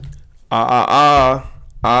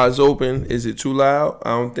Eyes open. Is it too loud? I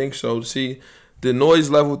don't think so. See, the noise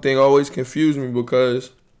level thing always confused me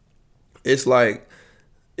because it's like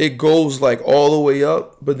it goes like all the way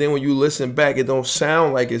up, but then when you listen back, it don't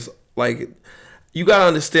sound like it's like. You gotta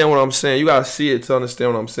understand what I'm saying. You gotta see it to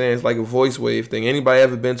understand what I'm saying. It's like a voice wave thing. Anybody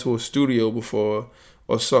ever been to a studio before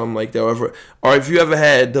or something like that? Or if you ever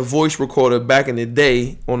had the voice recorder back in the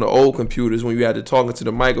day on the old computers when you had to talk into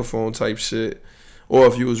the microphone type shit, or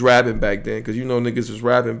if you was rapping back then, because you know niggas was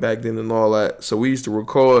rapping back then and all that. So we used to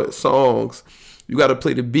record songs. You gotta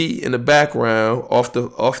play the beat in the background off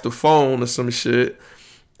the phone or some shit,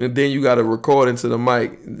 and then you gotta record into the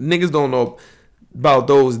mic. Niggas don't know about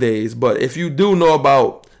those days, but if you do know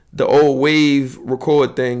about the old wave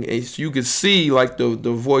record thing, you could see like the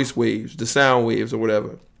voice waves, the sound waves or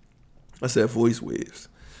whatever. I said voice waves.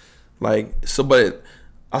 Like, so, but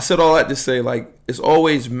I said all that to say, like, it's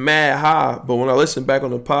always mad high, but when I listen back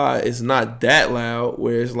on the pod, it's not that loud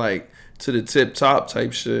where it's like to the tip top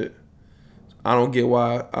type shit. I don't get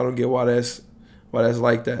why that's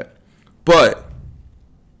like that. But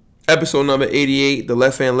episode number 88, the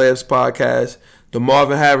Left Hand Labs podcast. The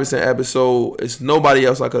Marvin Harrison episode, it's nobody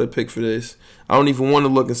else I could have picked for this. I don't even want to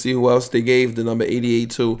look and see who else they gave the number 88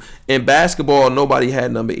 to. In basketball, nobody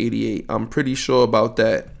had number 88. I'm pretty sure about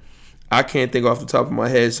that. I can't think off the top of my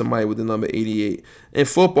head somebody with the number 88. In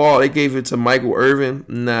football, they gave it to Michael Irvin.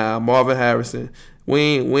 Nah, Marvin Harrison. We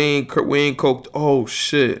ain't coked. Oh,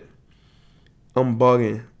 shit. I'm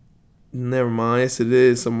bugging. Never mind. Yes, it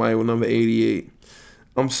is somebody with number 88.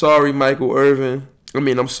 I'm sorry, Michael Irvin.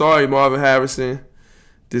 I'm sorry, Marvin Harrison.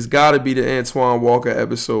 This got to be the Antoine Walker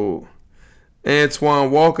episode.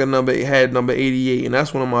 Antoine Walker had number 88, and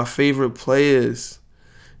that's one of my favorite players.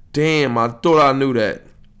 Damn, I thought I knew that.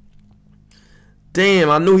 Damn,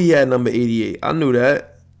 I knew he had number 88. I knew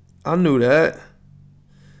that.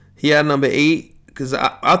 He had number 8, because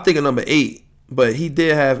I think of number 8, but he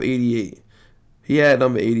did have 88. He had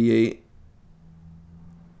number 88.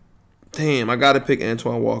 Damn, I got to pick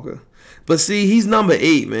Antoine Walker. But see, he's number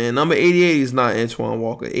 8, man. Number 88 is not Antoine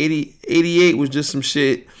Walker. 88 was just some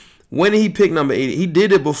shit. When did he pick number 80? He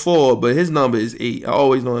did it before, but his number is 8. I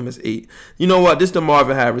always know him as 8. You know what? This is the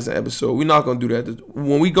Marvin Harrison episode. We're not going to do that.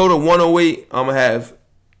 When we go to 108, I'm going to have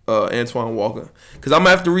Antoine Walker. Because I'm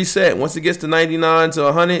going to have to reset. Once it gets to 99 to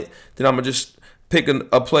 100, then I'm going to just pick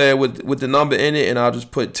a player with the number in it, and I'll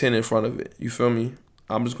just put 10 in front of it. You feel me?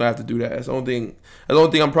 I'm just going to have to do that. That's the only thing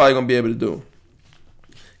I'm probably going to be able to do.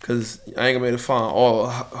 Because I ain't going to be able to find all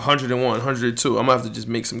 101, 102. I'm going to have to just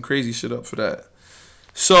make some crazy shit up for that.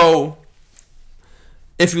 So,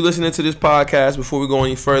 if you're listening to this podcast, before we go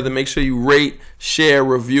any further, make sure you rate, share,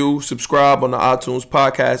 review, subscribe on the iTunes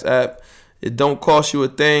podcast app. It don't cost you a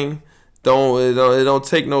thing. It don't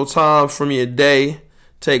take no time from your day.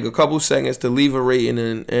 Take a couple seconds to leave a rating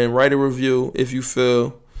and write a review if you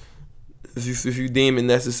feel, if you deem it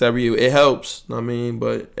necessary. It helps,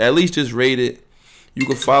 but at least just rate it. You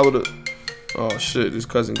can follow this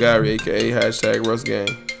cousin Gary, aka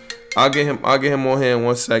 #RussGang. I'll get him on here in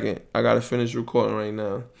 1 second. I gotta finish recording right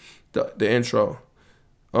now. The intro.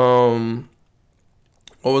 What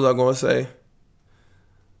was I gonna say?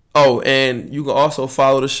 Oh, and you can also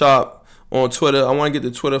follow the shop on Twitter. I want to get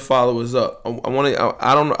the Twitter followers up.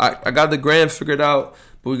 I got the gram figured out,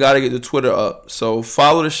 but we gotta get the Twitter up. So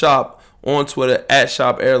follow the shop on Twitter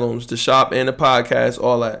 @ShopHeirlooms. The shop and the podcast,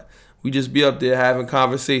 all that. We just be up there having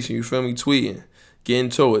conversation. You feel me? Tweeting, getting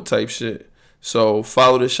to it, type shit. So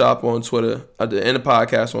follow the shop on Twitter, and the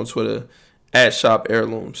podcast on Twitter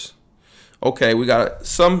 @ShopHeirlooms. Okay, we got a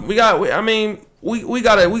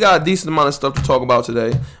decent amount of stuff to talk about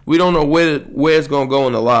today. We don't know where it's gonna go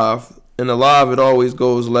in the live. In the live, it always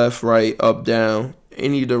goes left, right, up, down,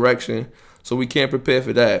 any direction. So we can't prepare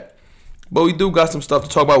for that. But we do got some stuff to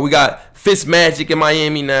talk about. We got Fitzmagic in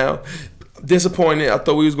Miami now. Disappointed. I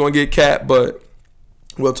thought we was gonna get Cat, but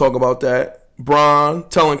we'll talk about that. Bron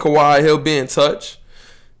telling Kawhi he'll be in touch.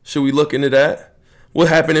 Should we look into that? What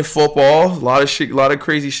happened in football? A lot of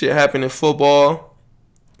crazy shit happened in football.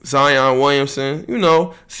 Zion Williamson,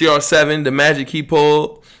 CR7, the magic he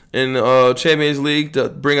pulled in the Champions League to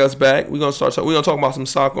bring us back. We're gonna talk about some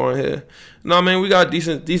soccer on here. We got a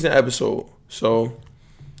decent episode. So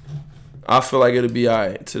I feel like it'll be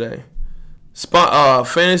alright today.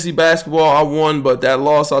 Fantasy basketball, I won, but that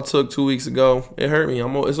loss I took 2 weeks ago, it hurt me.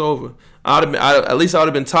 It's over. At least I would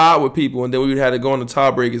have been tied with people, and then we would have had to go into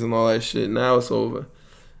tiebreakers and all that shit. Now it's over.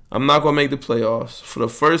 I'm not gonna make the playoffs for the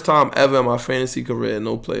first time ever in my fantasy career.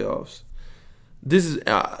 No playoffs. This is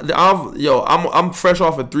I'm fresh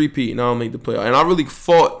off a 3-peat and I don't make the playoffs, and I really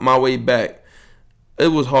fought my way back. It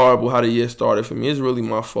was horrible how the year started for me. It's really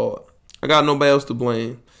my fault. I got nobody else to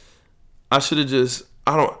blame. I should have just,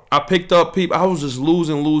 I picked up people. I was just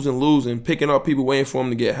losing, picking up people, waiting for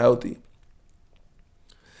them to get healthy.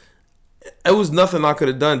 It was nothing I could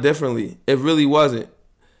have done differently. It really wasn't.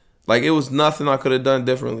 Like, it was nothing I could have done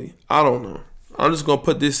differently. I don't know. I'm just going to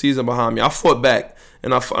put this season behind me. I fought back,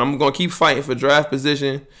 and I'm going to keep fighting for draft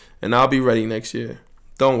position, and I'll be ready next year.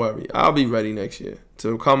 Don't worry. I'll be ready next year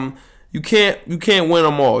to come. You can't win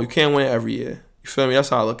them all. You can't win every year. You feel me? That's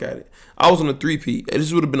how I look at it. I was on a 3-peat.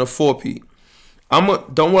 This would have been a 4-peat.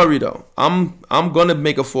 Don't worry though. I'm gonna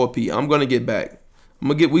make a 4-peat. I'm gonna get back.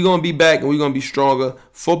 We're gonna be back, and we're gonna be stronger.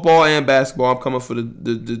 Football and basketball. I'm coming for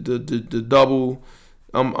the double.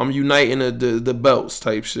 I'm uniting the belts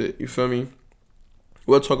type shit. You feel me?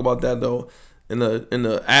 We'll talk about that though in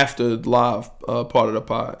the after live part of the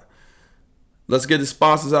pod. Let's get the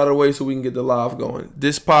sponsors out of the way so we can get the live going.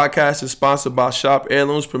 This podcast is sponsored by Shop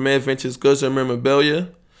Heirlooms, Premier Ventures Goods and Memorabilia.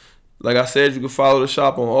 Like I said, you can follow the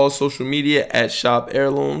shop on all social media at Shop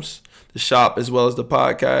Heirlooms. The shop as well as the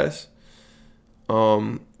podcast.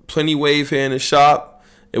 Plenty wave here in the shop.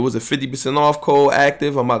 It was a 50% off code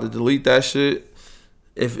active. I'm about to delete that shit.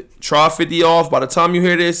 Try 50 off. By the time you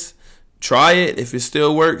hear this, try it. If it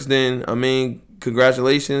still works, then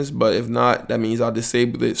congratulations. But if not, that means I'll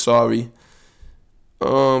disable it. Sorry.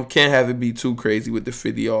 Can't have it be too crazy with the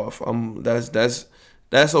 50 off.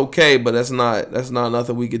 That's okay, but that's not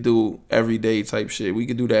nothing we could do every day type shit. We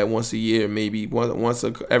could do that once a year, maybe once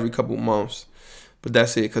every couple months. But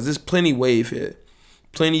that's it, because there's plenty wave here.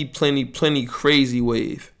 Plenty crazy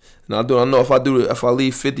wave. And I know if I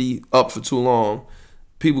leave 50 up for too long,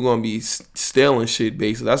 people gonna be stealing shit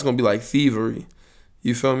basically. That's gonna be like thievery.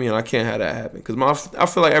 You feel me? And I can't have that happen, because I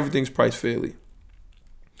feel like everything's priced fairly.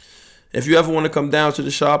 If you ever want to come down to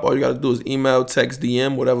the shop, all you got to do is email, text,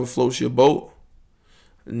 DM, whatever floats your boat.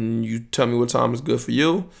 And you tell me what time is good for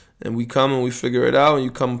you. And we come and we figure it out. And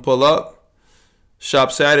you come and pull up.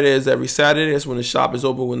 Shop Saturday is every Saturday. That's when the shop is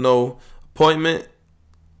open with no appointment.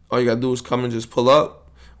 All you got to do is come and just pull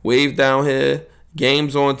up. Wave down here.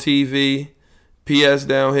 Games on TV. PS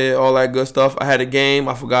down here. All that good stuff. I had a game.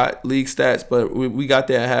 I forgot league stats. But we got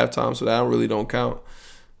there at halftime. So that really don't count.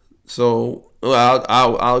 So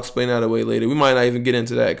I'll explain that away later. We might not even get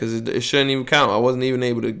into that because it shouldn't even count. I wasn't even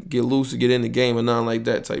able to get loose to get in the game or nothing like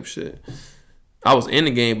that type shit. I was in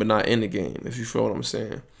the game but not in the game, if you feel what I'm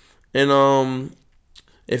saying. And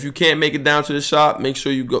if you can't make it down to the shop, make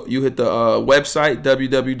sure you hit the website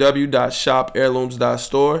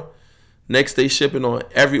www.shopheirlooms.store. Next day shipping on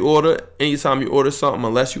every order. Anytime you order something,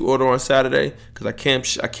 unless you order on Saturday, because I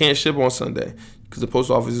can't ship on Sunday because the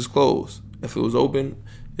post office is closed. If it was open,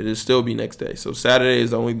 it'll still be next day. So Saturday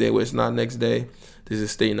is the only day where it's not next day. This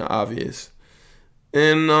is stating the obvious.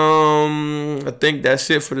 And I think that's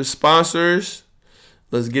it for the sponsors.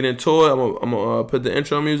 Let's get into it. I'm gonna put the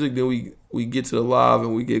intro music, then we get to the live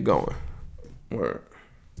and we get going. Word.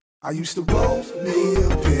 I used to roll me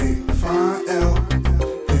a big fine L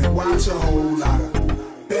and watch a whole lot of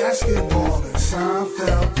basketball and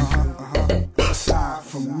Seinfeld. Aside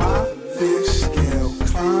from my fish scale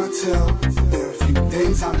clientele, there are a few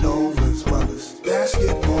things I know as well as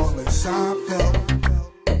basketball and Seinfeld.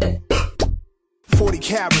 40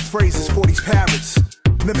 carat phrases, 40 parrots.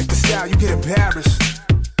 Mimic the style, you get embarrassed.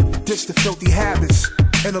 Ditch the filthy habits.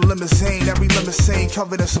 In a limousine, every limousine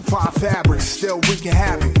covered in supply fabrics. Still wreaking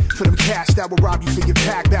havoc for them cash that will rob you for your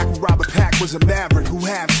pack. Back when Robert Pack was a maverick who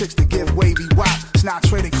had chicks to give wavy wop. It's not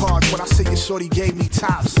trading cards when I say your shorty gave me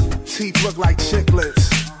tops. Teeth look like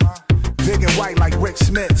chiclets, big and white like Rick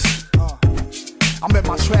Smith's. I'm at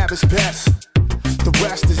my Travis best. The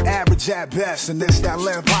rest is average at best, and this that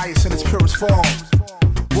land bias in its purest form.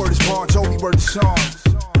 Word is Bon Jovi, word is Sean.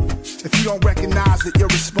 If you don't recognize it, you'll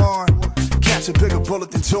respond. Catch a bigger bullet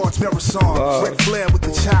than George Marathon. Ric Flair with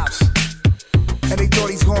the chops, and they thought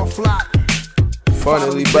he's gonna flop.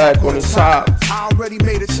 Finally back on the top. I already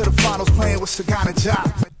made it to the finals playing with Sagana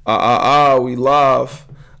Jock. We live.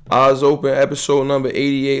 Eyes open, episode number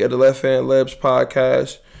 88 of the Left Hand Labs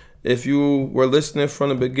podcast. If you were listening from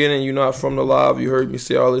the beginning, you're not from the live. You heard me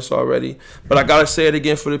say all this already, but I gotta say it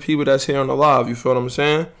again for the people that's here on the live. You feel what I'm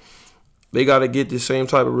saying? They gotta get the same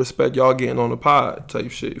type of respect y'all getting on the pod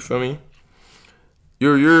type shit. You feel me?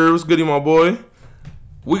 What's goody, my boy?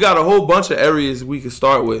 We got a whole bunch of areas we can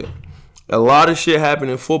start with. A lot of shit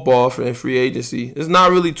happening in football and free agency. There's not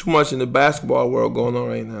really too much in the basketball world going on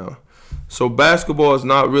right now. So basketball is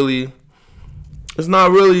not really. It's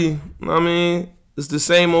the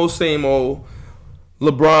same old.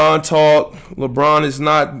 LeBron talk. LeBron is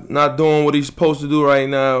not doing what he's supposed to do right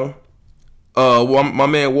now. My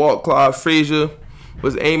man Clyde Frazier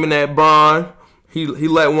was aiming at Bron. He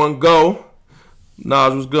let one go.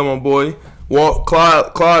 Nas was good, my boy.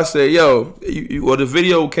 Clyde said, yo, the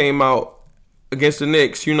video came out against the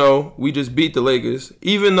Knicks, we just beat the Lakers.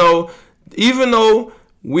 Even though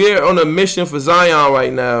we're on a mission for Zion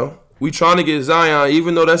right now, we trying to get Zion,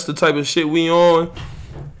 even though that's the type of shit we on,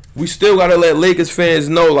 we still got to let Lakers fans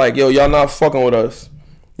know, like, yo, y'all not fucking with us.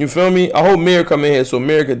 You feel me? I hope Mir come in here so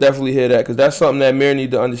Mir can definitely hear that, because that's something that Mir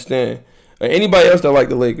need to understand. And anybody else that like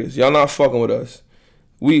the Lakers, y'all not fucking with us.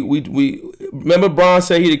 We remember Bron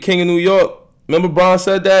said he the king of New York? Remember Bron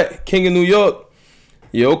said that? King of New York?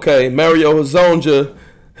 Yeah, okay. Mario Hezonja,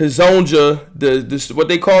 what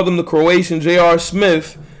they called him, the Croatian J.R.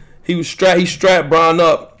 Smith, he strapped Bron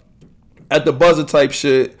up at the buzzer type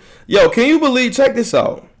shit. Yo, can you believe, check this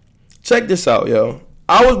out, yo.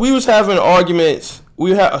 We was having arguments,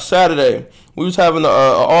 we had a Saturday, we was having an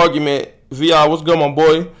argument, VI, what's good, my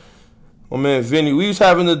boy? My man Vinny, we was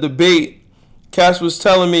having a debate. Cass was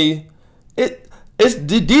telling me,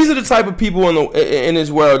 these are the type of people in this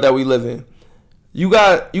world that we live in. You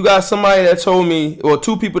got somebody that told me, or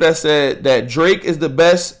two people that said that Drake is the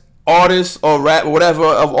best artist or rap or whatever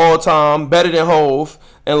of all time, better than Hov,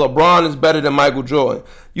 and LeBron is better than Michael Jordan.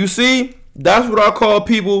 You see, that's what I call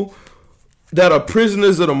people that are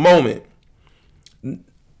prisoners of the moment.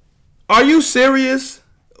 Are you serious?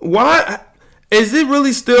 Why? Is it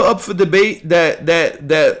really still up for debate that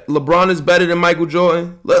LeBron is better than Michael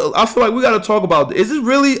Jordan? I feel like we got to talk about this. Is it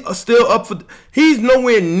really still up for? He's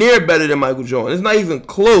nowhere near better than Michael Jordan. It's not even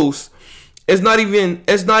close. It's not even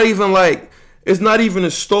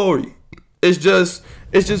a story. It's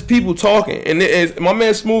just people talking. And my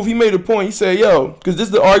man Smooth, he made a point. He said, yo, because this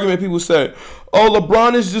is the argument people say. Oh,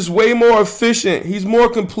 LeBron is just way more efficient. He's more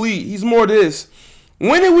complete. He's more this.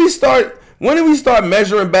 When did we start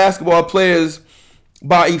measuring basketball players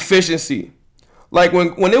by efficiency? Like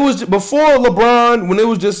when it was before LeBron, when it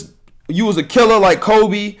was just you was a killer like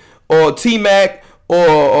Kobe or T-Mac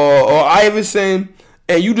or Iverson,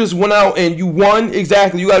 and you just went out and you won.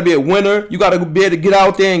 Exactly. You got to be a winner. You got to be able to get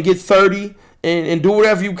out there and get 30 and do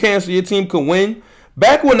whatever you can so your team can win.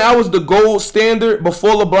 Back when that was the gold standard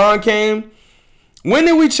before LeBron came, when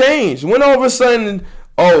did we change? When all of a sudden,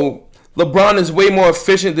 LeBron is way more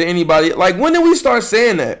efficient than anybody. Like, when did we start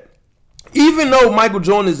saying that? Even though Michael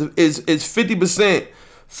Jordan is 50%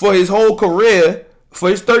 for his whole career, for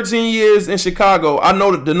his 13 years in Chicago, I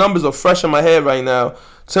know that the numbers are fresh in my head right now.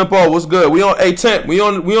 Tempo, what's good? We on Temp. We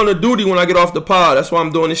on the duty when I get off the pod. That's why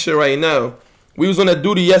I'm doing this shit right now. We was on that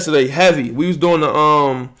duty yesterday, heavy. We was doing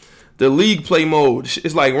the league play mode.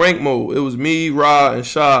 It's like rank mode. It was me, Ra, and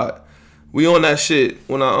Shad. We on that shit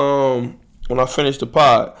when I finished the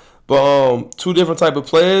pod. But two different type of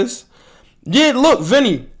players. Yeah, look,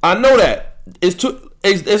 Vinny, I know that it's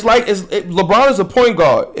like LeBron is a point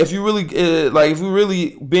guard. If you really if we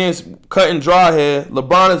really being cut and dry here,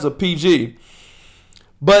 LeBron is a PG.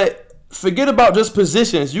 But forget about just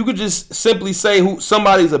positions. You could just simply say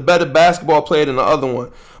somebody's a better basketball player than the other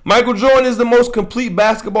one. Michael Jordan is the most complete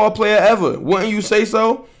basketball player ever. Wouldn't you say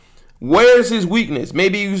so? Where's his weakness?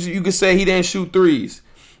 Maybe you could say he didn't shoot threes.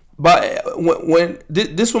 But when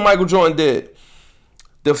this what Michael Jordan did,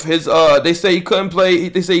 they say he couldn't play.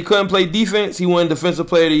 They say he couldn't play defense. He won Defensive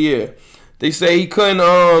Player of the Year. They say he couldn't.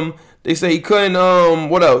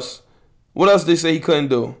 What else? What else they say he couldn't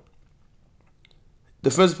do?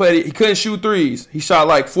 Defensive player. He couldn't shoot threes. He shot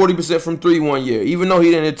like 40% from three one year, even though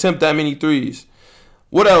he didn't attempt that many threes.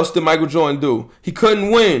 What else did Michael Jordan do? He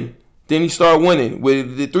couldn't win. Then he started winning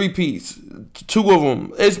with the three-peats, two of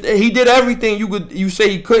them. He did everything you say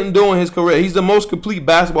he couldn't do in his career. He's the most complete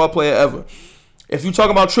basketball player ever. If you talk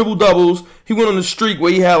about triple doubles, he went on a streak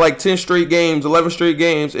where he had like 10 straight games, 11 straight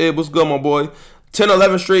games. Hey, what's good, my boy? 10,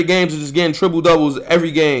 11 straight games of just getting triple doubles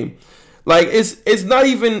every game. Like it's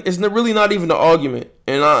really not even an argument,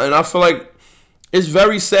 and I feel like it's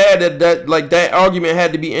very sad that argument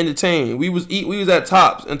had to be entertained. We was at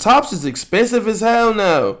Tops, and Tops is expensive as hell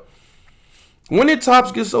now. When did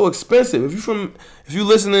Tops get so expensive? If you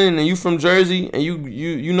listening and you from Jersey and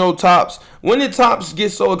you know Tops, when did Tops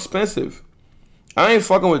get so expensive? I ain't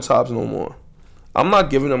fucking with Tops no more. I'm not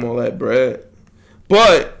giving them all that bread.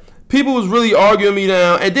 But people was really arguing me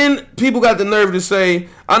down, and then people got the nerve to say,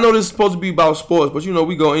 I know this is supposed to be about sports, but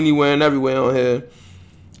we go anywhere and everywhere on here.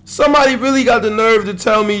 Somebody really got the nerve to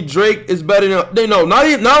tell me Drake is better than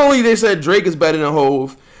not only they said Drake is better than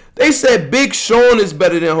Hov, they said Big Sean is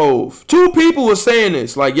better than Hov. Two people were saying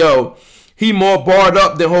this, like, yo, he more barred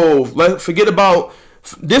up than Hov. Forget about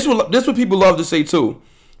this. What people love to say too.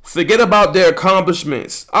 Forget about their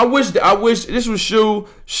accomplishments. I wish this was Shu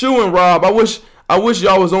and Rob. I wish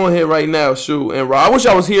y'all was on here right now, Shu and Rob. I wish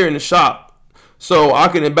I was here in the shop so I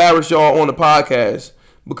can embarrass y'all on the podcast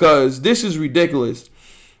because this is ridiculous.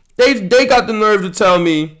 They got the nerve to tell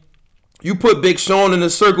me you put Big Sean in a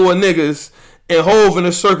circle of niggas and Hove in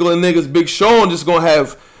a circle of niggas. Big Sean just gonna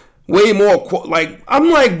have way more. I'm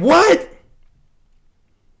like, what?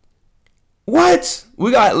 What?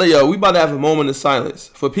 We about to have a moment of silence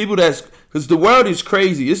for people because the world is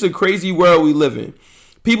crazy. It's a crazy world we live in.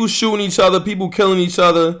 People shooting each other, people killing each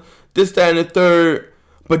other, this, that, and the third.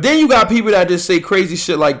 But then you got people that just say crazy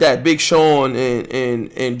shit like that. Big Sean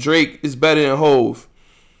and Drake is better than Hove.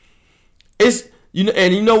 And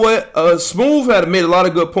you know what? Smooth had made a lot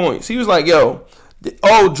of good points. He was like, yo,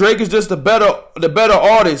 Drake is just the better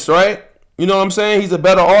artist, right? You know what I'm saying? He's a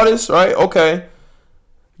better artist, right? Okay.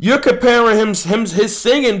 You're comparing his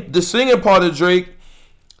singing, the singing part of Drake,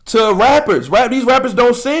 to rappers. These rappers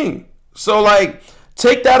don't sing. So like,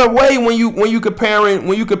 take that away when you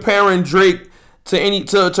comparing Drake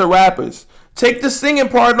to rappers. Take the singing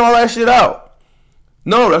part and all that shit out.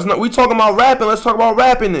 No, that's not. We talking about rapping. Let's talk about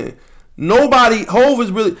rapping then. Hove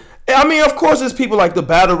is really. I mean, of course, there's people like the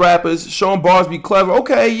battle rappers. Sean Bars be clever.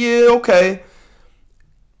 Okay, yeah, okay.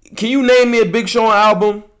 Can you name me a Big Sean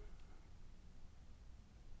album?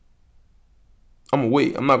 I'm going to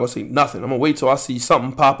wait. I'm not going to say nothing. I'm going to wait till I see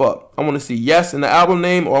something pop up. I want to see yes in the album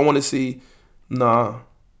name, or I want to see nah.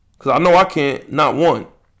 Because I know I can't. Not one.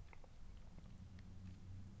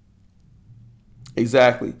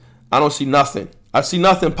 Exactly. I don't see nothing. I see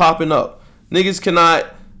nothing popping up. Niggas cannot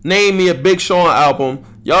name me a Big Sean album.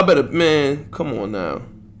 Y'all better, man, come on now.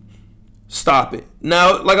 Stop it.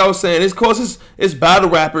 Now, like I was saying, it's battle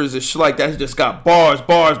rappers and shit like that. He just got bars.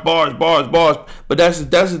 But that's a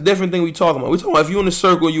different thing we talking about. We talking about if you in a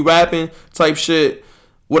circle, you rapping type shit,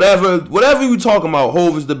 whatever you talking about,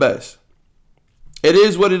 Hove is the best. It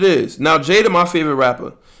is what it is. Now, Jada, my favorite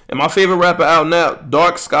rapper. And my favorite rapper out now,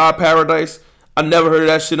 Dark Sky Paradise. I never heard of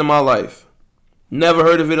that shit in my life. Never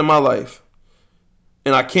heard of it in my life.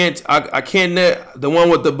 And I can't the one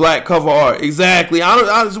with the black cover art. Exactly.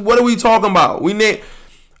 What are we talking about?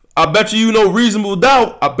 I bet you know Reasonable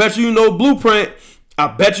Doubt. I bet you know Blueprint. I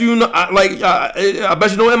bet you know I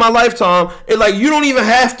bet you know In My Lifetime. It like you don't even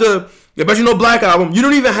have to. I bet you know Black Album. You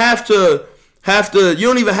don't even have to. You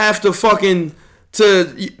don't even have to fucking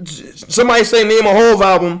somebody say name a Hove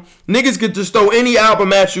album. Niggas could just throw any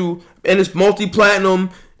album at you and it's multi-platinum.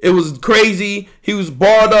 It was crazy. He was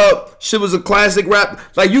barred up. Shit was a classic rap.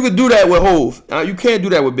 Like, you could do that with Hove. You can't do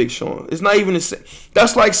that with Big Sean. It's not even the same.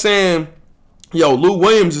 That's like saying, yo, Lou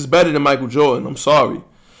Williams is better than Michael Jordan. I'm sorry.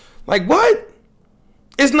 Like, what?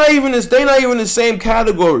 It's not even this. They not even in the same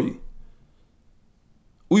category.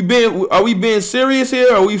 Are we being serious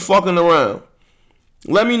here, or are we fucking around?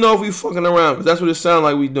 Let me know if we fucking around, because that's what it sounds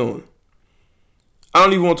like we doing. I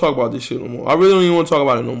don't even want to talk about this shit no more. I really don't even want to talk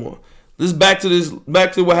about it no more. Back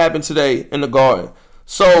to what happened today in the Garden.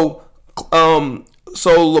 So LeBron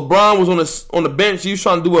was on the bench. He was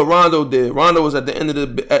trying to do what Rondo did. Rondo was at the end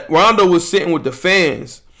of Rondo was sitting with the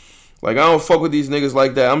fans. Like, I don't fuck with these niggas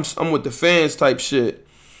like that. I'm with the fans type shit.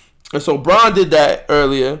 And so Bron did that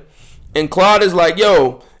earlier. And Claude is like,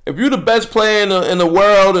 yo, if you're the best player in the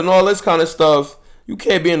world and all this kind of stuff, you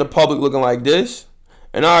can't be in the public looking like this.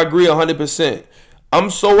 And I agree 100%.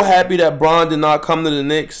 I'm so happy that Bron did not come to the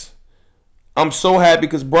Knicks. I'm so happy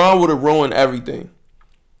because Bron would have ruined everything.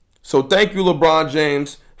 So thank you, LeBron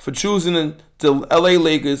James, for choosing the LA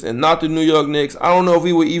Lakers and not the New York Knicks. I don't know if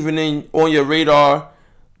we were even on your radar,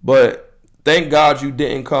 but thank God you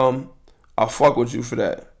didn't come. I'll fuck with you for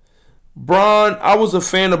that. Bron, I was a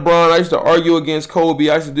fan of Bron. I used to argue against Kobe.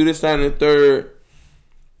 I used to do this, that, and the third.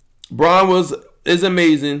 Bron is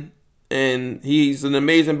amazing, and he's an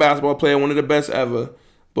amazing basketball player, one of the best ever.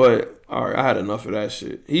 But all right, I had enough of that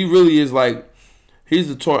shit. He really is like, he's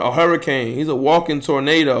a hurricane. He's a walking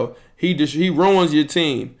tornado. He ruins your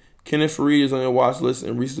team. Kenneth Faried is on your watch list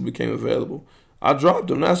and recently became available. I dropped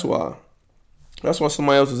him. That's why. That's why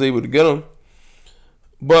somebody else was able to get him.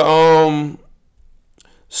 But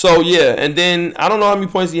so yeah, and then I don't know how many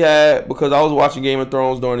points he had because I was watching Game of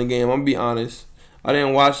Thrones during the game. I'm gonna be honest. I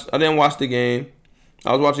didn't watch the game.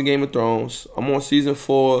 I was watching Game of Thrones. I'm on season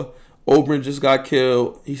 4. Oberyn just got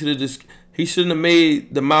killed. He shouldn't have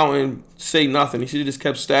made the mountain say nothing. He should have just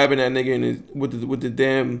kept stabbing that nigga with the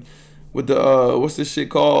what's this shit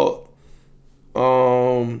called?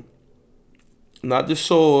 Not the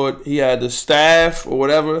sword. He had the staff or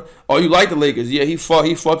whatever. Oh, you like the Lakers? Yeah, he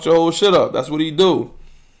fucked your whole shit up. That's what he do.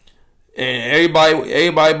 And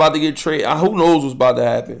everybody about to get traded. Who knows what's about to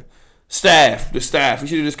happen? The staff. He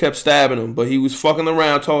should have just kept stabbing him, but he was fucking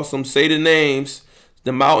around, tossed them, say the names.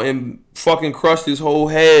 The mountain fucking crushed his whole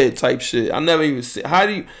head type shit. I never even see. How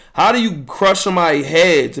do you crush somebody's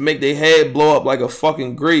head to make their head blow up like a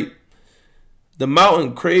fucking grape? The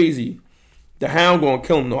mountain crazy. The Hound gonna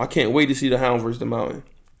kill him though. I can't wait to see the Hound versus the Mountain.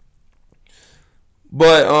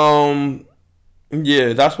 But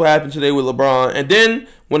yeah, that's what happened today with LeBron. And then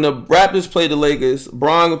when the Raptors played the Lakers,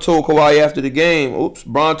 Bron told Kawhi after the game.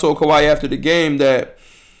 Bron told Kawhi after the game that,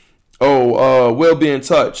 we'll be in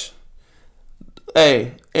touch.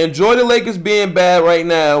 Hey, enjoy the Lakers being bad right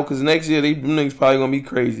now, because next year them niggas probably gonna be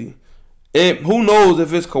crazy. Who knows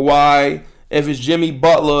if it's Kawhi, if it's Jimmy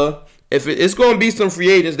Butler, if it's gonna be some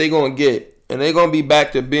free agents they gonna get, and they gonna be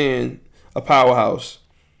back to being a powerhouse.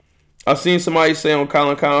 I've seen somebody say on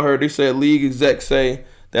Colin Cowherd, they said league execs say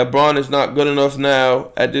that Bron is not good enough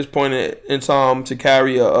now at this point in time to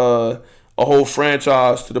carry a whole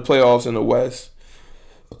franchise to the playoffs in the West.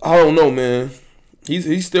 I don't know, man.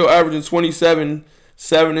 He's still averaging 27,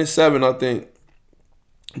 7 and 7, I think.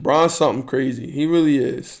 Bron's something crazy. He really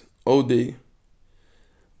is. OD.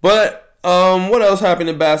 But what else happened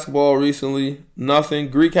in basketball recently? Nothing.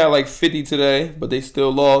 Greek had like 50 today, but they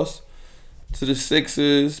still lost to the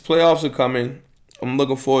Sixers. Playoffs are coming. I'm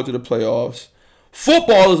looking forward to the playoffs.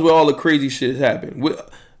 Football is where all the crazy shit happened.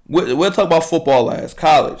 We'll talk about football last.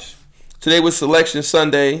 College. Today was Selection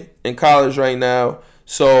Sunday in college right now.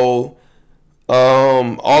 So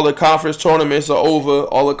all the conference tournaments are over.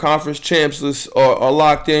 All the conference champs are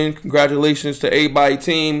locked in. Congratulations to everybody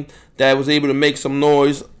team that was able to make some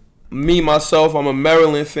noise. Me, myself, I'm a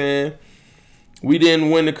Maryland fan. We didn't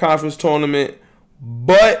win the conference tournament,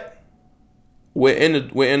 but we made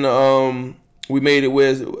it.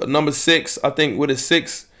 We're number 6. I think we're the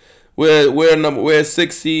 6. We're a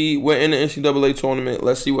 6 seed. We're in the NCAA tournament.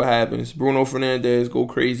 Let's see what happens. Bruno Fernandes go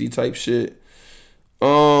crazy type shit.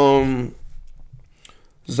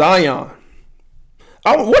 Zion.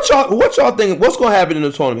 What y'all think? What's gonna happen in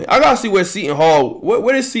the tournament? I gotta see where Seton Hall.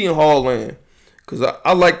 Where does Seton Hall land? Cause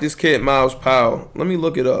I like this kid Miles Powell. Let me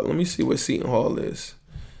look it up. Let me see where Seton Hall is.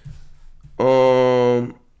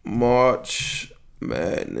 March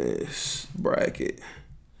Madness bracket.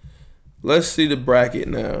 Let's see the bracket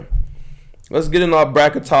now. Let's get in our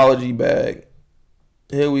bracketology bag.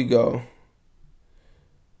 Here we go.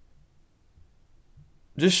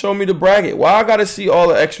 Just show me the bracket. Why I gotta see all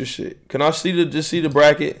the extra shit? Can I just see the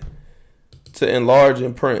bracket to enlarge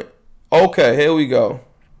and print? Okay, here we go.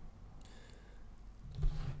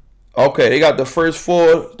 Okay, they got the first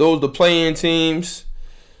 4. Those the playing teams.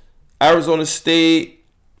 Arizona State,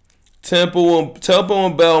 Temple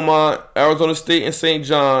and Belmont, Arizona State and St.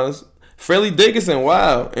 John's, Fairleigh Dickinson,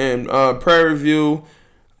 wow, and Prairie View,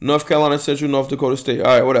 North Carolina Central, North Dakota State. All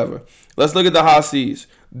right, whatever. Let's look at the hot seeds.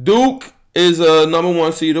 Duke is a number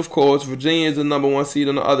 1 seed, of course. Virginia is the number 1 seed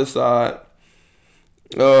on the other side.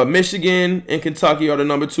 Michigan and Kentucky are the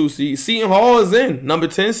number 2 seed. Seton Hall is in, number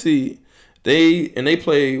 10 seed. They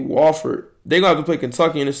play Wofford. They're going to have to play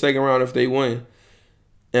Kentucky in the second round if they win.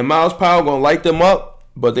 And Miles Powell going to light them up,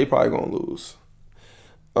 but they probably going to lose.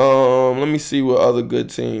 Let me see what other good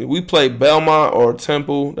teams. We play Belmont or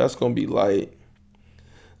Temple. That's going to be light.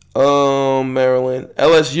 Maryland.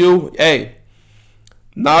 LSU. Hey,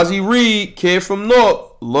 Najee Reed, kid from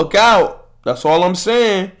North. Look out. That's all I'm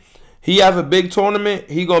saying. He have a big tournament.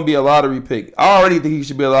 He going to be a lottery pick. I already think he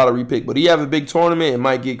should be a lottery pick, but he have a big tournament. It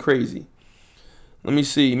might get crazy. Let me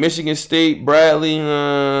see. Michigan State, Bradley,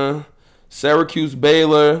 Syracuse,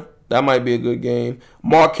 Baylor. That might be a good game.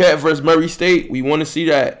 Marquette versus Murray State. We want to see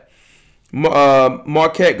that.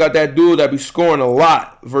 Marquette got that dude that be scoring a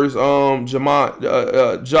lot versus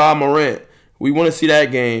Ja Morant. We want to see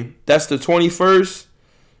that game. That's the 21st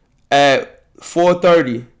at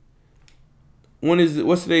 4:30.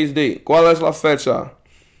 What's today's date? ¿Cuál es la fecha?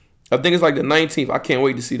 I think it's like the 19th. I can't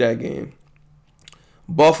wait to see that game.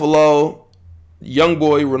 Buffalo, young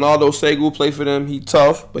boy Ronaldo Segu play for them. He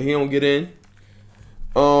tough, but he don't get in.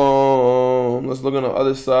 Let's look on the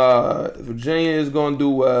other side. Virginia is gonna do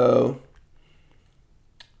well.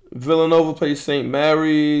 Villanova plays St.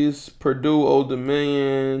 Mary's. Purdue, Old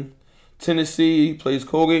Dominion. Tennessee plays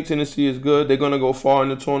Colgate. Tennessee is good. They're gonna go far in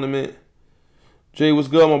the tournament. Jay, what's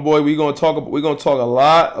good, my boy? We're gonna talk a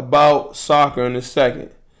lot about soccer in a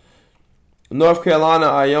second. North Carolina,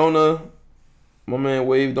 Iona. My man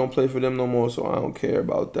Wave don't play for them no more, so I don't care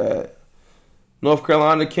about that. North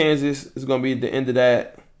Carolina, Kansas is gonna be at the end of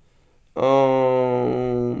that.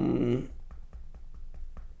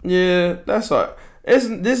 Yeah, that's all right. I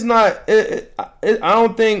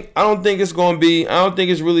don't think it's gonna be. I don't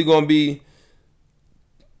think it's really gonna be.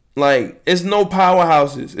 Like, it's no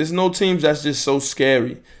powerhouses. It's no teams that's just so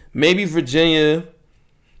scary. Maybe Virginia.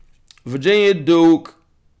 Virginia, Duke.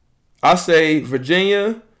 I say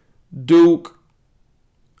Virginia, Duke.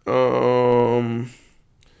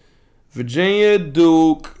 Virginia,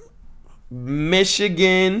 Duke,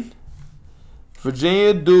 Michigan.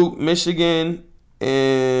 Virginia, Duke, Michigan,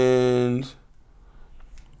 and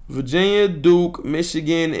Virginia, Duke,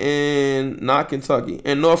 Michigan, and not Kentucky,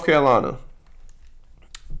 and North Carolina.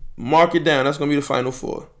 Mark it down. That's going to be the Final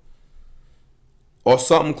Four. Or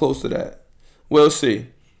something close to that. We'll see.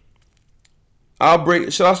 Should I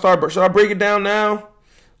break it down now?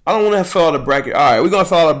 I don't want to fill out a bracket. All right, we're going to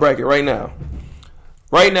fill out a bracket right now.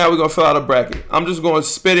 Right now, we're going to fill out a bracket. I'm just going to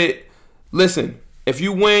spit it. Listen, if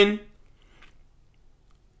you win,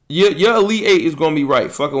 your Elite Eight is going to be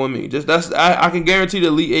right. Fucking with me. I can guarantee the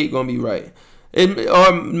Elite Eight going to be right.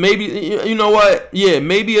 Or maybe, you know what? Yeah,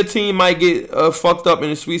 maybe a team might get fucked up in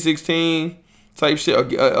the Sweet 16 type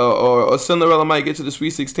shit. Or Cinderella might get to the Sweet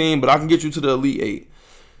 16, but I can get you to the Elite Eight.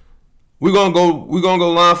 We're gonna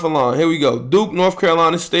go line for line. Here we go. Duke, North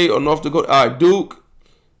Carolina State, or North Dakota. All right, Duke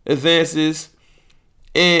advances,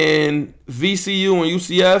 and VCU and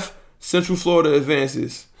UCF, Central Florida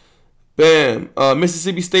advances. Bam.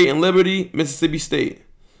 Mississippi State and Liberty, Mississippi State.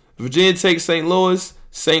 Virginia takes St. Louis,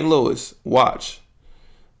 St. Louis. Watch.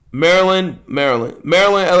 Maryland,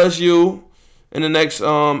 LSU in the next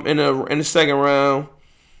in the second round.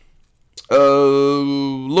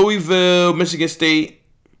 Louisville, Michigan State.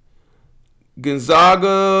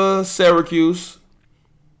 Gonzaga, Syracuse.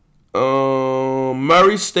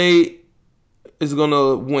 Murray State is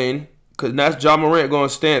gonna win because that's Ja Morant gonna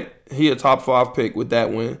stamp. He a top 5 pick with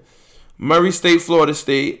that win. Murray State, Florida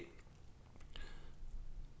State.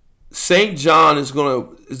 St. John is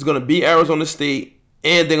gonna beat Arizona State,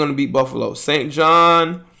 and they're gonna beat Buffalo. St.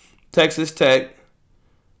 John, Texas Tech,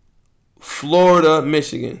 Florida,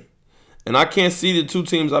 Michigan, and I can't see the 2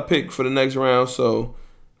 teams I picked for the next round, so.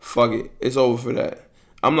 Fuck it. It's over for that.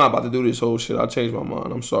 I'm not about to do this whole shit. I changed my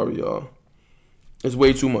mind. I'm sorry, y'all. It's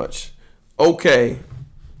way too much. Okay.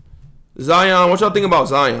 Zion. What y'all think about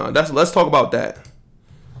Zion? Let's talk about that.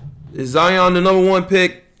 Is Zion the number 1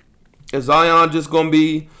 pick? Is Zion just going to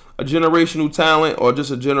be a generational talent or just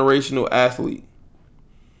a generational athlete?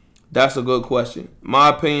 That's a good question. My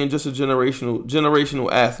opinion, just a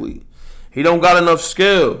generational athlete. He don't got enough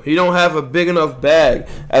skill. He don't have a big enough bag.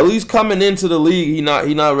 At least coming into the league, he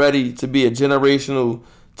not ready to be a generational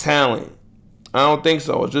talent. I don't think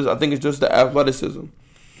so. I think it's just the athleticism.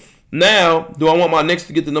 Now, do I want my Knicks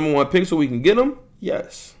to get the number 1 pick so we can get him?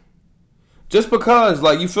 Yes. Just because,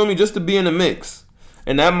 you feel me, just to be in the mix.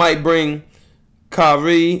 And that might bring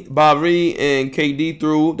Kyrie, Bari, and KD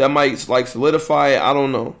through. That might solidify it. I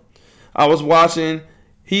don't know. I was watching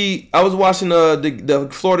the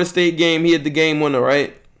Florida State game. He had the game winner,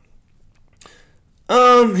 right?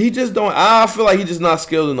 He just don't. I feel like he's just not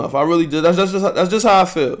skilled enough. I really do. That's just how I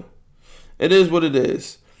feel. It is what it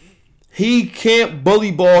is. He can't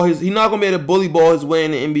bully ball his. He's not gonna be able to bully ball his way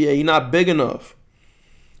in the NBA. He's not big enough.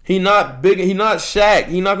 He's not big. He's not Shaq.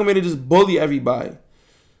 He's not gonna be able to just bully everybody.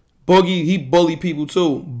 Boogie, he bully people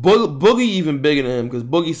too. Boogie even bigger than him because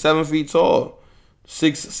Boogie's 7 feet tall,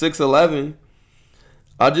 6'11".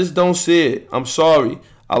 I just don't see it. I'm sorry.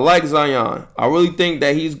 I like Zion. I really think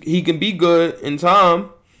that he can be good in time,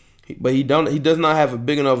 but he does not have a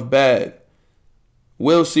big enough bag.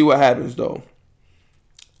 We'll see what happens though.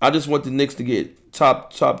 I just want the Knicks to get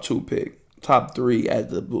top 2 pick, top 3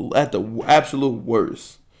 at the absolute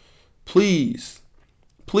worst. Please.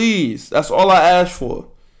 That's all I ask for.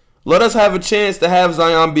 Let us have a chance to have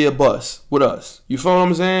Zion be a bust with us. You feel what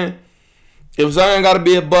I'm saying? If Zion got to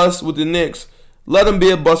be a bust with the Knicks, let him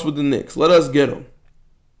be a bust with the Knicks. Let us get him.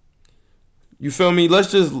 You feel me?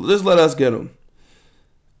 Let's just let us get him.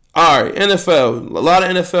 All right, NFL. A lot of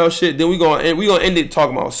NFL shit. Then we gonna end it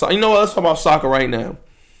talking about soccer. You know what? Let's talk about soccer right now.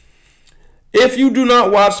 If you do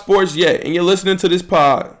not watch sports yet and you're listening to this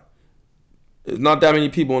pod, there's not that many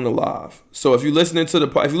people on the live. So if you're listening to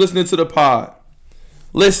the pod,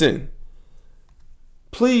 listen.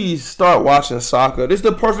 Please start watching soccer. This is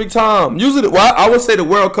the perfect time. Usually, I would say the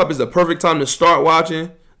World Cup is the perfect time to start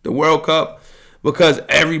watching the World Cup because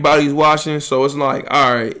everybody's watching. So it's like,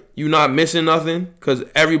 all right, you're not missing nothing because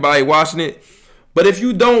everybody watching it. But if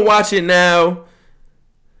you don't watch it now,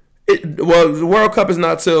 the World Cup is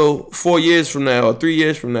not till 4 years from now or 3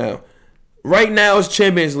 years from now. Right now, it's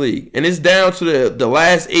Champions League, and it's down to the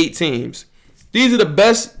last 8 teams. These are the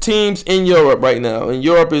best teams in Europe right now. And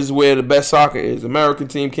Europe is where the best soccer is. American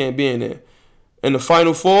team can't be in there. In the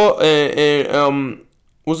Final Four, and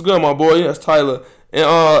what's good, my boy? That's Tyler.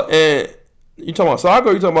 And you talking about soccer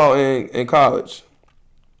or you talking about in college?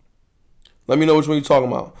 Let me know which one you talking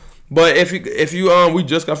about. But if you we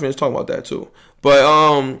just got finished talking about that too.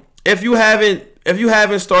 But if you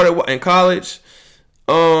haven't started in college,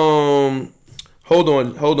 hold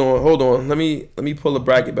on. Let me pull the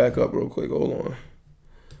bracket back up real quick. Hold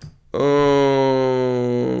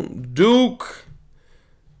on. Duke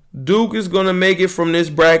is gonna make it from this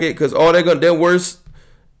bracket because all their worst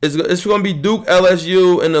is it's gonna be Duke,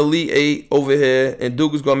 LSU, and the Elite Eight over here, and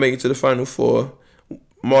Duke is gonna make it to the Final Four.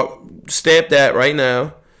 Stamp that right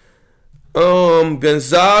now.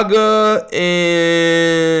 Gonzaga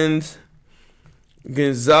and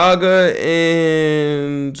Gonzaga's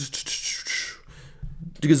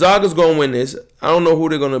gonna win this. I don't know who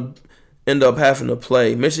they're gonna end up having to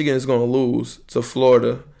play. Michigan is gonna lose to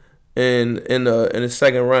Florida in the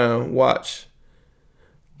second round. Watch,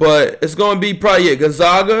 but it's gonna be probably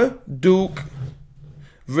Gonzaga, Duke,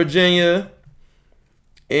 Virginia,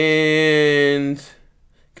 and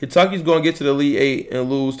Kentucky's gonna get to the Elite Eight and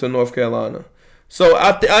lose to North Carolina. So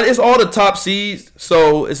it's all the top seeds.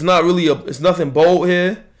 So it's not really it's nothing bold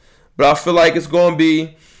here, but I feel like it's gonna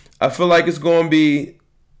be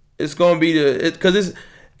because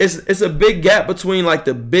it's a big gap between like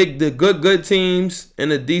the good teams and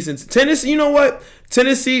the decent. Tennessee, you know what?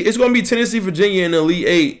 Tennessee, it's gonna be Tennessee, Virginia in the Elite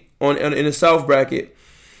Eight in the South bracket.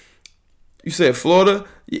 You said Florida.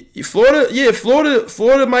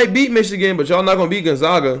 Florida might beat Michigan, but y'all not gonna beat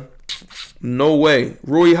Gonzaga. No way.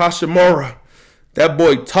 Rui Hachimura, that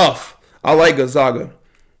boy tough. I like Gonzaga.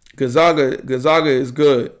 Gonzaga is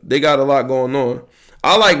good. They got a lot going on.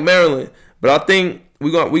 I like Maryland, but I think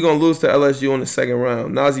we gonna lose to LSU in the second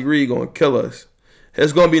round. Nazi Reed gonna kill us.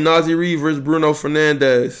 It's gonna be Nazi Reed versus Bruno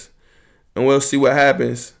Fernandez, and we'll see what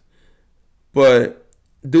happens. But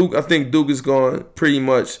Duke, I think Duke is going pretty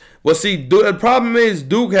much. Well, see, the problem is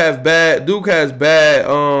Duke has bad.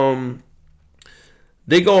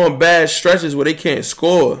 They go on bad stretches where they can't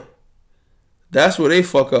score. That's where they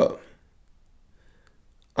fuck up.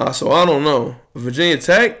 So I don't know. Virginia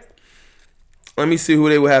Tech. Let me see who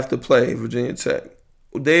they would have to play. Virginia Tech.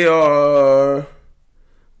 They are.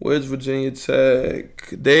 Where's Virginia Tech?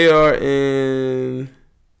 They are in.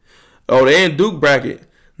 Oh, they in Duke bracket.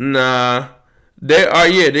 Nah.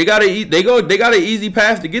 They got an easy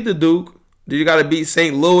path to get to Duke. They got to beat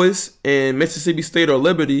St. Louis and Mississippi State or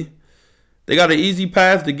Liberty. They got an easy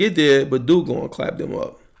path to get there, but Duke gonna clap them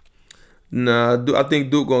up. Nah, I think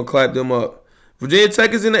Duke gonna clap them up. Virginia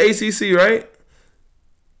Tech is in the ACC, right?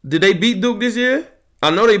 Did they beat Duke this year? I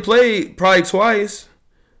know they played probably twice.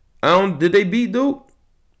 Did they beat Duke?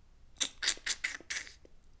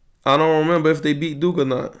 I don't remember if they beat Duke or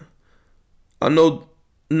not. I don't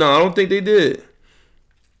think they did.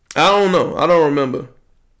 I don't know. I don't remember.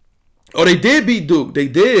 Oh, they did beat Duke. They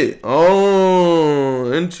did.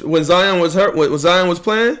 Oh, when Zion was hurt, when Zion was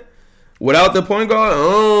playing without the point guard.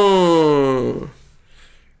 Oh,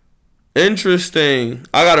 interesting.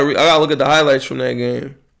 I gotta look at the highlights from that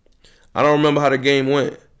game. I don't remember how the game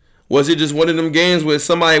went. Was it just one of them games where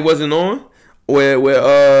somebody wasn't on, where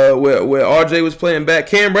RJ was playing back?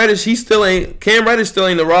 Cam Reddish still ain't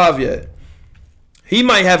arrived yet. He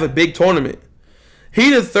might have a big tournament. He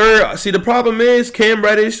the third. See, the problem is Cam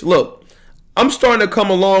Reddish. Look, I'm starting to come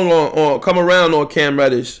around on Cam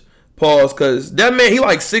Reddish. Pause, cause that man, he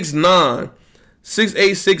like 6'9",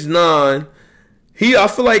 6'8", 6'9". I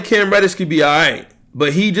feel like Cam Reddish could be alright,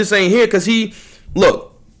 but he just ain't here cause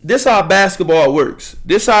look. This how basketball works.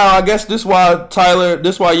 This why Tyler.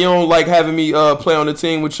 This why you don't like having me play on the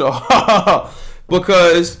team with y'all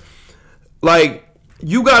because like.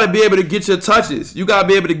 You gotta be able to get your touches. You gotta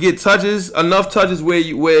be able to get enough touches where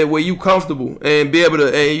you comfortable and be able to,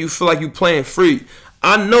 and you feel like you playing free.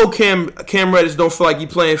 I know Cam Reddish don't feel like he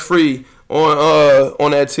playing free on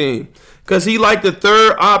that team because he like the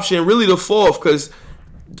third option, really the fourth, because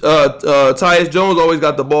Tyus Jones always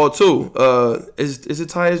got the ball too. Is it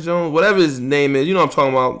Tyus Jones? Whatever his name is, you know what I'm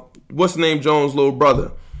talking about. What's the name? Jones' little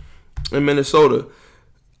brother in Minnesota.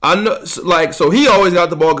 I know, so he always got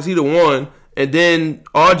the ball because he the one. And then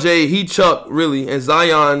RJ, he chucked really, and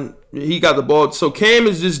Zion, he got the ball. So Cam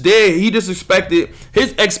is just there. He just expected,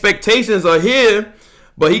 his expectations are here,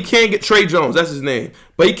 but he can't get Trey Jones. That's his name.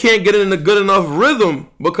 But he can't get it in a good enough rhythm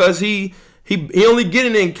because he only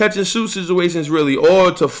getting in catch and shoot situations really,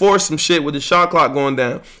 or to force some shit with the shot clock going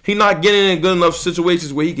down. He not getting in good enough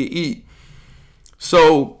situations where he can eat.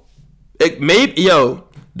 So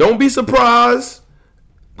don't be surprised.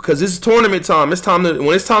 Because it's tournament time.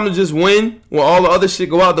 When it's time to just win, when all the other shit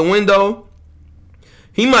go out the window,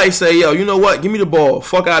 he might say, yo, you know what? Give me the ball.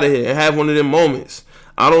 Fuck out of here and have one of them moments.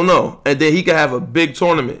 I don't know. And then he could have a big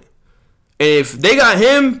tournament. And if they got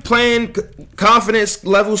him playing confidence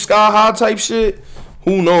level sky high type shit,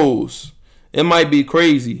 Who knows? It might be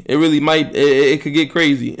crazy. It really might. It could get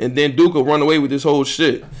crazy, and then Duke will run away with this whole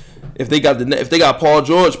shit. If they got Paul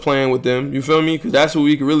George playing with them, you feel me? Because that's who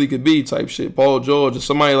we really could be, type shit. Paul George or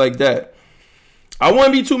somebody like that. I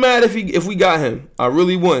wouldn't be too mad if we got him. I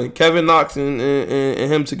really wouldn't. Kevin Knox and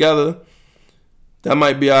him together, that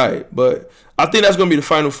might be alright. But I think that's gonna be the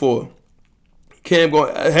Final Four. Cam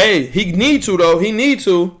going. Hey, he need to though. He need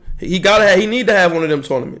to. He need to have one of them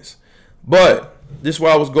tournaments. But this is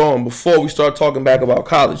where I was going before we start talking back about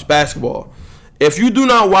college basketball. If you do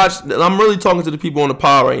not watch, I'm really talking to the people on the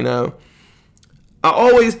pod right now. I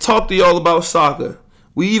always talk to y'all about soccer.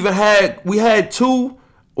 We had two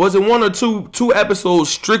episodes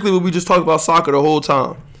strictly where we just talked about soccer the whole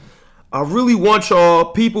time. I really want y'all,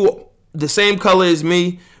 people the same color as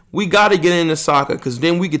me, we got to get into soccer because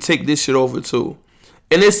then we could take this shit over too.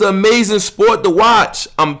 And it's an amazing sport to watch.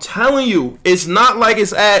 I'm telling you, it's not like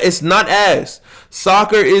it's not ass.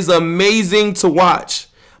 Soccer is amazing to watch.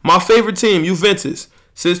 My favorite team, Juventus.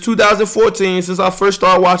 Since 2014, since I first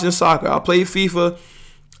started watching soccer, I played FIFA.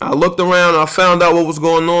 I looked around and I found out what was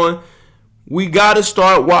going on. We gotta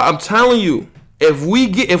start. I'm telling you, if we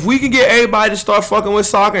can get everybody to start fucking with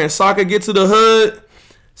soccer and soccer get to the hood,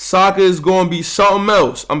 soccer is gonna be something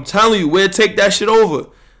else. I'm telling you, we'll take that shit over.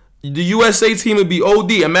 The USA team would be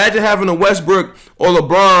OD. Imagine having a Westbrook or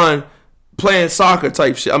LeBron playing soccer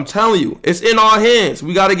type shit. I'm telling you, it's in our hands.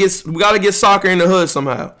 We gotta get soccer in the hood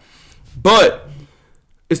somehow. But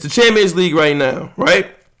it's the Champions League right now, right?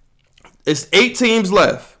 It's 8 teams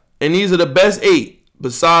left, and these are the best 8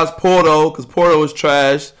 besides Porto, because Porto is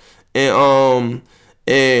trash, and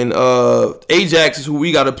Ajax is who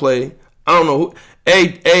we gotta play. I don't know who.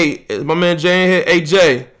 Hey, my man Jay here. Hey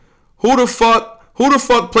Jay, who the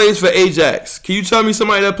fuck plays for Ajax? Can you tell me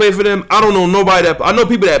somebody that played for them? I don't know nobody that. I know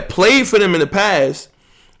people that played for them in the past.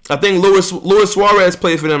 I think Luis Suarez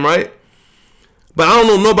played for them, right? But I don't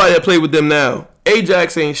know nobody that played with them now.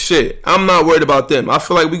 Ajax ain't shit. I'm not worried about them. I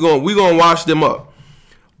feel like we gonna wash them up.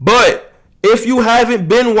 But if you haven't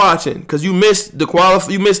been watching, cause you missed the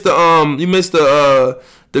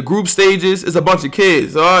the group stages, it's a bunch of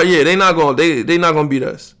kids. Oh yeah, they not gonna beat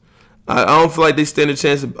us. I don't feel like they stand a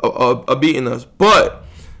chance of beating us. But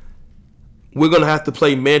we're gonna have to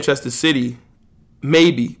play Manchester City,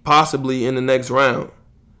 maybe, possibly in the next round,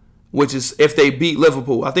 which is if they beat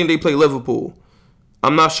Liverpool. I think they play Liverpool.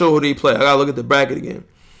 I'm not sure who they play. I gotta look at the bracket again.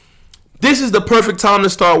 This is the perfect time to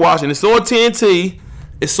start watching. It's on TNT.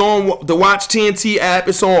 It's on the Watch TNT app.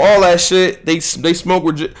 It's on all that shit. They smoke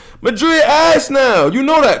Madrid ass now. You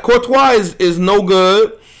know that. Courtois is no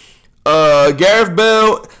good. Gareth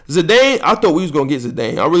Bale, Zidane. I thought we was gonna get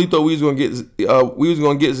Zidane. I really thought we was gonna get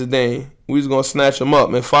Zidane. We was gonna snatch him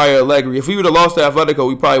up and fire Allegri. If we would have lost to Atletico,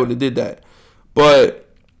 we probably would have did that. But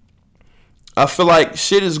I feel like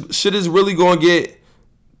shit is really gonna get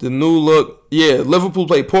the new look. Yeah, Liverpool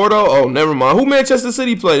play Porto. Oh, never mind. Who Manchester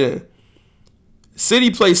City played in?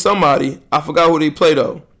 City played somebody. I forgot who they play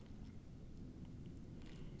though.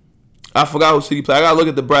 I forgot who City played. I gotta look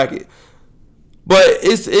at the bracket. But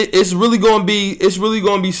it's really gonna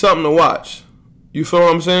be something to watch. You feel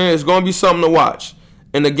what I'm saying? It's gonna be something to watch.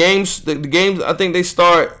 And the games I think they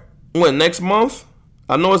start next month?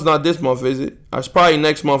 I know it's not this month, is it? It's probably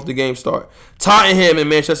next month the games start. Tottenham and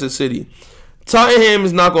Manchester City. Tottenham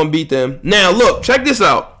is not gonna beat them. Now look, check this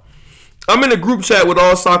out. I'm in a group chat with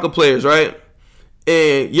all soccer players, right?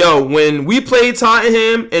 And yo, when we played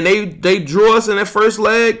Tottenham and they drew us in that first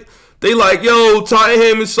leg, they like, yo,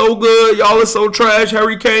 Tottenham is so good. Y'all are so trash.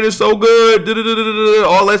 Harry Kane is so good.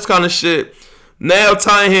 All that kind of shit. Now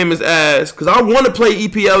Tottenham is ass. Because I want to play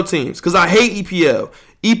EPL teams. Because I hate EPL.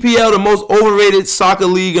 EPL, the most overrated soccer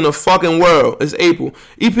league in the fucking world. It's April.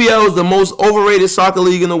 EPL is the most overrated soccer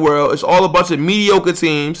league in the world. It's all a bunch of mediocre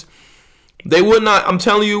teams. They would not, I'm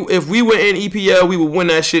telling you, if we were in EPL, we would win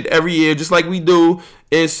that shit every year. Just like we do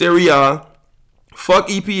in Serie A. Fuck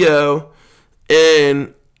EPL.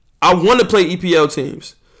 And I want to play EPL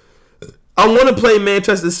teams. I want to play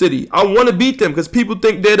Manchester City. I want to beat them because people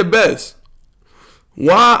think they're the best.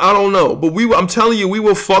 Why? I don't know. But I'm telling you, we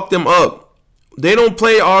will fuck them up. They don't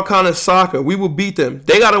play our kind of soccer. We will beat them.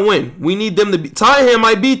 They got to win. We need them to beat. Tottenham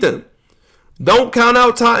might beat them. Don't count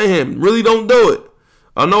out Tottenham. Really don't do it.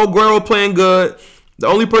 I know Aguero playing good. The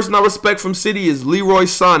only person I respect from City is Leroy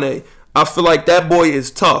Sané. I feel like that boy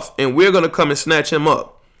is tough, and we're going to come and snatch him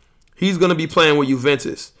up. He's going to be playing with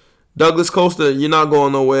Juventus. Douglas Costa, you're not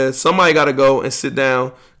going nowhere. Somebody got to go and sit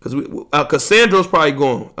down because Sandro's probably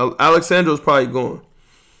going. Alexandro's probably going.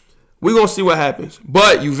 We're going to see what happens.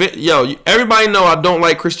 But, everybody know I don't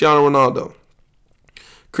like Cristiano Ronaldo.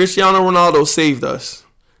 Cristiano Ronaldo saved us.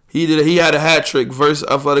 He had a hat trick versus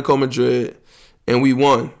Atletico Madrid, and we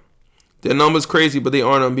won. Their number's crazy, but they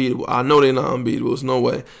aren't unbeatable. I know they're not unbeatable. There's no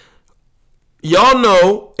way. Y'all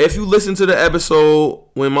know, if you listen to the episode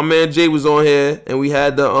when my man Jay was on here and we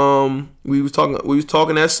had the we was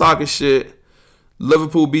talking that soccer shit.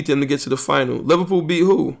 Liverpool beat them to get to the final. Liverpool beat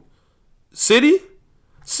who? City?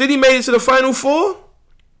 City made it to the final four?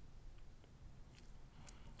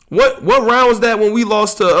 What round was that when we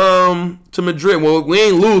lost to Madrid? Well, we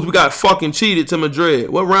ain't lose. We got fucking cheated to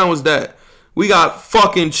Madrid. What round was that? We got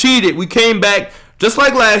fucking cheated. We came back just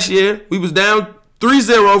like last year. We was down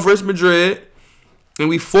 3-0 versus Madrid, and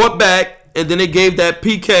we fought back, and then they gave that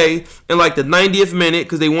PK in like the 90th minute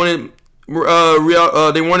because they wanted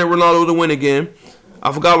Ronaldo to win again.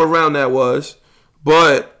 I forgot what round that was,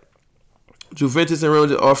 but Juventus and Real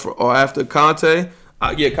Madrid are after Conte.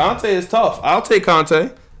 Conte is tough. I'll take Conte.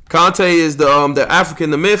 Conte is the African,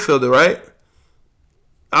 the midfielder, right?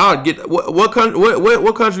 I'll get what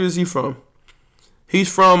country is he from?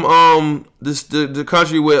 He's from the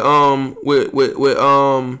country with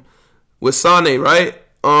Sané, right?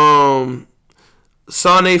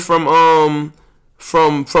 Sané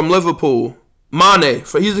from Liverpool. Mane.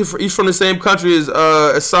 He's from the same country as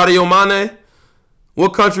Sadio Mane.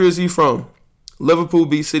 What country is he from? Liverpool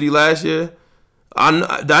beat City last year. I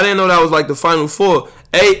didn't know that was like the final four.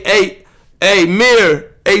 Hey,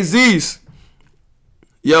 Mir, Aziz.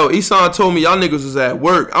 Yo, Isan told me y'all niggas was at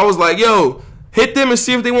work. I was like, yo, hit them and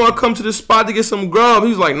see if they want to come to the spot to get some grub. He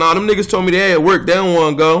was like, nah, them niggas told me they at work. They don't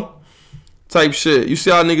want to go. Type shit. You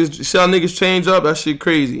see how niggas change up? That shit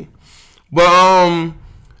crazy. But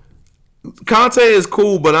Conte is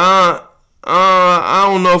cool, but I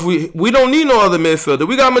don't know if we don't need no other midfielder.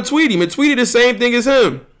 We got Matuidi. Matuidi the same thing as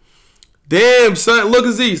him. Damn, son, look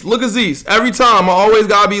at Zeus. Every time I always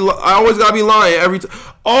gotta be lying every time.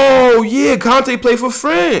 Oh yeah, Conte play for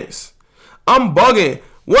France. I'm bugging.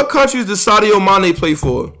 What countries does Sadio Mane play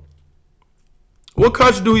for? What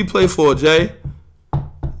country do he play for, Jay?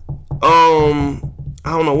 I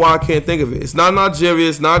don't know why I can't think of it. It's not Nigeria.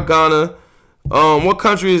 It's not Ghana. What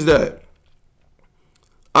country is that?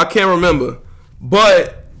 I can't remember.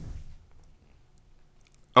 But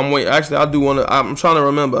I'm waiting. Actually, I'm trying to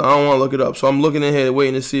remember. I don't want to look it up. So I'm looking in here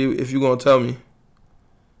waiting to see if you're going to tell me.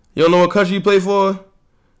 You don't know what country you play for?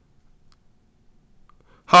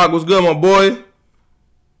 Hawk, what's good, my boy?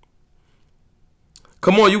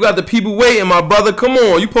 Come on, you got the people waiting, my brother. Come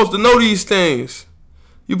on, you supposed to know these things.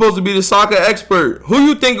 You supposed to be the soccer expert. Who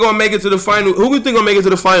you think gonna make it to the final? Who you think gonna make it to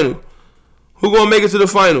the final? Who gonna make it to the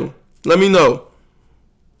final? Let me know.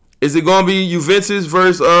 Is it gonna be Juventus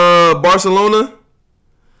versus Barcelona?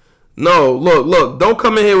 No, look. Don't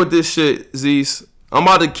come in here with this shit, Zeus. I'm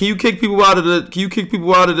about to. Can you kick people out of the? Can you kick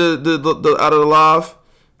people out of the out of the live?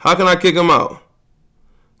 How can I kick them out?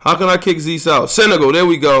 How can I kick Zeus out? Senegal. There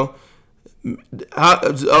we go.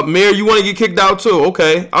 Mayor, you want to get kicked out too?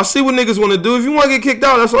 Okay. I'll see what niggas want to do. If you want to get kicked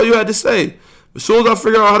out, that's all you had to say. As soon as I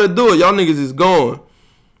figure out how to do it, y'all niggas is gone.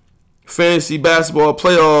 Fantasy basketball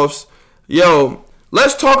playoffs. Yo,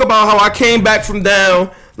 let's talk about how I came back from down.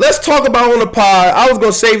 Let's talk about on the pod. I was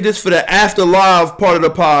going to save this for the after live part of the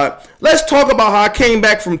pod. Let's talk about how I came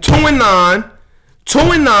back from 2-9,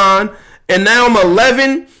 and now I'm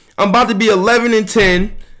 11. I'm about to be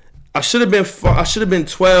 11-10. I should have been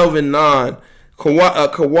 12-9.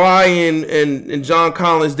 Kawhi and John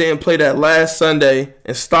Collins didn't play that last Sunday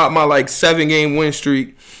and stopped my 7-game win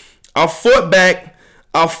streak. I fought back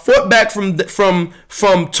from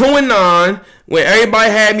 2-9 when everybody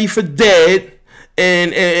had me for dead,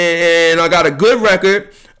 and I got a good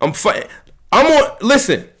record.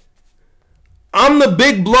 Listen. I'm the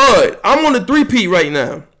big blood. I'm on the 3-peat right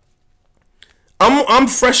now. I'm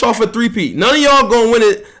fresh off a 3-peat. None of y'all gonna win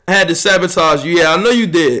it. I had to sabotage you. Yeah, I know you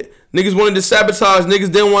did. Niggas wanted to sabotage.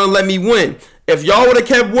 Niggas didn't want to let me win. If y'all would have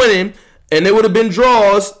kept winning and there would have been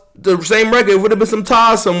draws, the same record, would have been some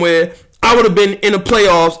ties somewhere, I would have been in the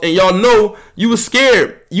playoffs, and y'all know you was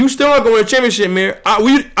scared. You still not going to win a championship, man. I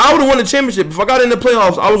would have won the championship. If I got in the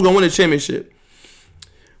playoffs, I was going to win the championship.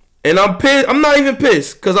 And I'm pissed. I'm not even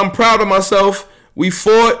pissed because I'm proud of myself. We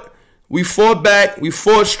fought back. We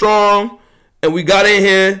fought strong. And we got in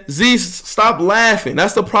here. Z, stop laughing.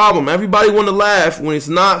 That's the problem. Everybody want to laugh when it's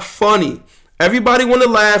not funny. Everybody want to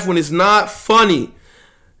laugh when it's not funny.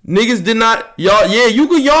 Niggas did not. Y'all, yeah, you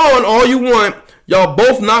can yawn all you want. Y'all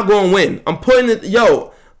both not going to win. I'm putting it.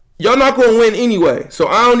 Yo, y'all not going to win anyway. So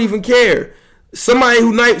I don't even care. I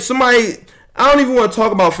don't even want to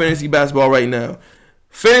talk about fantasy basketball right now.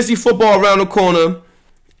 Fantasy football around the corner.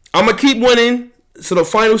 I'm going to keep winning. So the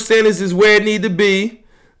final standings is where it need to be.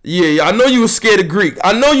 Yeah, I know you was scared of Greek.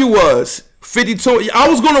 I know you was. 52. I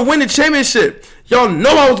was going to win the championship. Y'all know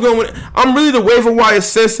I was going to win. I'm really the waiver wire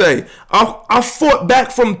sensei. I fought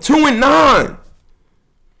back from 2-9.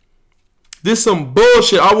 This some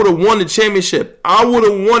bullshit. I would have won the championship. I would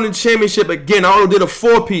have won the championship again. I would have did a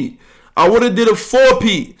 4-peat. I would have did a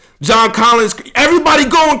 4-peat. John Collins, everybody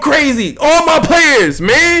going crazy. All my players,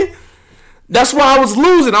 man. That's why I was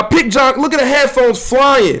losing. I picked John. Look at the headphones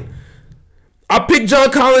flying. I picked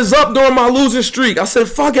John Collins up during my losing streak. I said,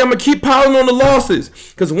 fuck it, I'm going to keep piling on the losses.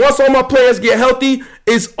 Because once all my players get healthy,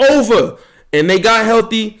 it's over. And they got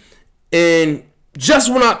healthy. And just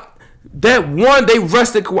when they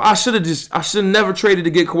rested Kawhi. I should have never traded to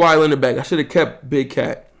get Kawhi Leonard back. I should have kept Big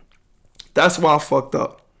Cat. That's why I fucked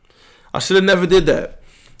up. I should have never did that.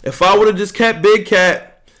 If I would have just kept Big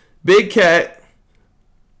Cat, if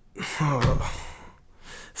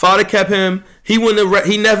I would have kept him, he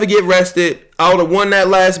never get rested. I would have won that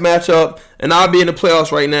last matchup, and I'd be in the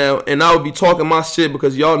playoffs right now, and I would be talking my shit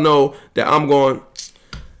because y'all know that I'm going.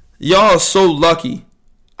 Y'all are so lucky.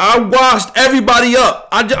 I washed everybody up.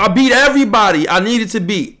 I beat everybody I needed to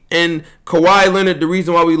beat, and Kawhi Leonard, the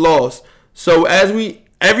reason why we lost. So every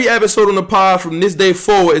episode on the pod from this day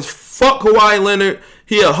forward is fuck Kawhi Leonard.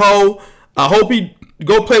 He a hoe. I hope he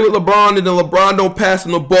go play with LeBron and then LeBron don't pass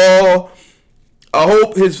him the ball. I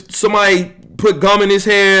hope somebody put gum in his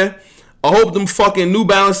hair. I hope them fucking New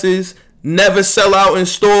Balances never sell out in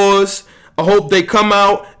stores. I hope they come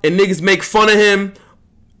out and niggas make fun of him,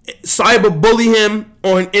 cyberbully him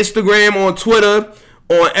on Instagram, on Twitter,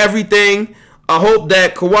 on everything. I hope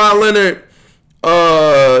that Kawhi Leonard,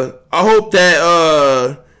 I hope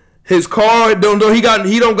that his car he don't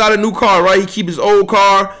got a new car, right? He keep his old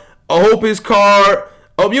car. I hope his car.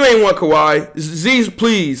 Oh, you ain't want Kawhi. Z's,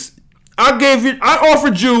 please. I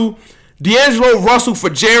offered you D'Angelo Russell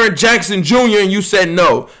for Jaren Jackson Jr. and you said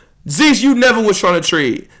no. Z's, you never was trying to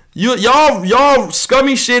trade. Y'all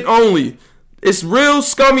scummy shit only. It's real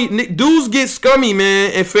scummy. Dudes get scummy,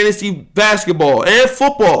 man, in fantasy basketball and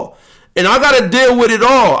football. And I gotta deal with it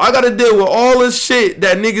all. I gotta deal with all this shit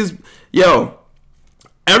that niggas. Yo,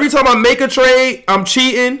 every time I make a trade, I'm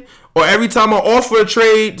cheating. Or every time I offer a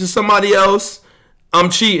trade to somebody else,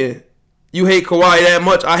 I'm cheating. You hate Kawhi that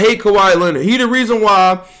much? I hate Kawhi Leonard. He the reason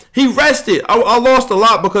why he rested. I lost a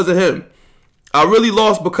lot because of him. I really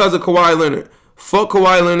lost because of Kawhi Leonard. Fuck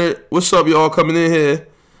Kawhi Leonard. What's up, y'all? Coming in here.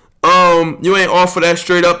 You ain't offer that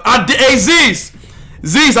straight up. Hey, Z's,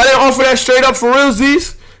 I didn't offer that straight up for real,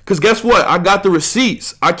 Z's. Because guess what? I got the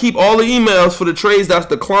receipts. I keep all the emails for the trades that's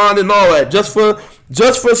declined and all that. Just for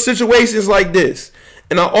situations like this.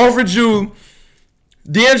 And I offered you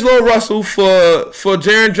D'Angelo Russell for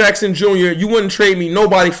Jaren Jackson Jr. You wouldn't trade me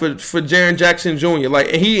nobody for Jaren Jackson Jr. Like,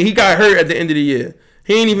 and he got hurt at the end of the year.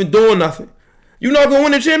 He ain't even doing nothing. You're not gonna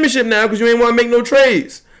win the championship now because you ain't want to make no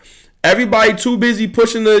trades. Everybody too busy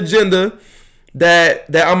pushing the agenda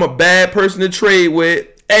that I'm a bad person to trade with.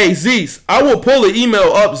 Hey, Zeus, I will pull the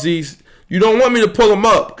email up, Zeus. You don't want me to pull them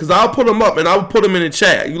up because I'll put them up and I'll put them in the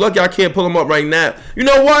chat. You lucky I can't pull them up right now. You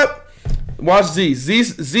know what? Watch Zeus.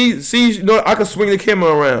 Zeus, you know, I can swing the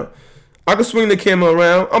camera around. I'm pulling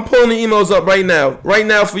the emails up right now. Right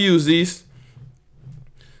now for you, Zeus.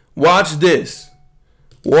 Watch this.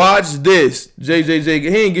 JJJ,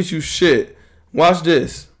 he ain't get you shit. Watch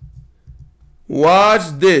this.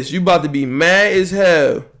 You about to be mad as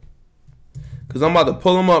hell. Because I'm about to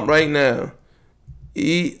pull them up right now.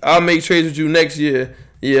 I'll make trades with you next year.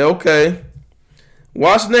 Yeah, okay.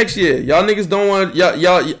 Watch next year. Y'all niggas don't want y'all.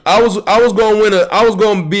 I was going to win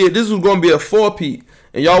this was going to be a 4-peat.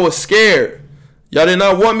 And y'all was scared. Y'all did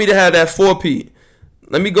not want me to have that 4-peat.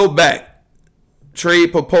 Let me go back.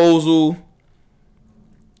 Trade proposal.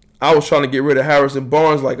 I was trying to get rid of Harrison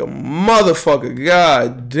Barnes like a motherfucker.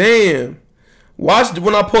 God damn. Watch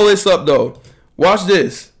when I pull this up though. Watch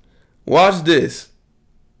this.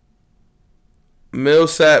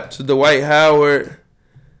 Millsap to Dwight Howard.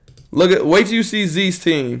 Wait till you see Z's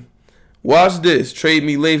team. Watch this. Trade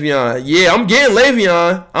me Le'Veon. Yeah, I'm getting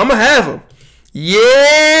Le'Veon. I'ma have him.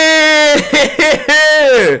 Yeah.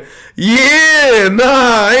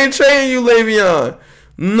 Nah, I ain't trading you Le'Veon.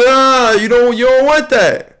 Nah, you don't want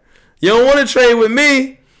that. You don't want to trade with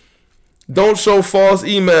me. Don't show false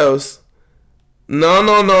emails. No.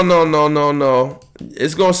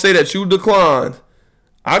 It's gonna say that you declined.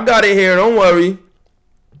 I got it here. Don't worry.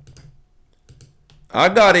 I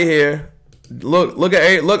got it here. Look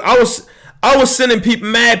at it. Look, I was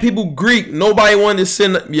sending mad people Greek. Nobody wanted to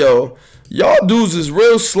send. Yo, y'all dudes is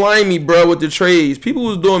real slimy, bro, with the trades. People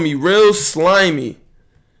was doing me real slimy.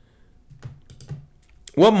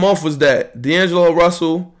 What month was that? D'Angelo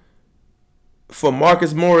Russell for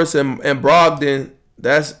Marcus Morris and Brogdon.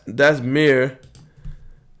 That's Mir.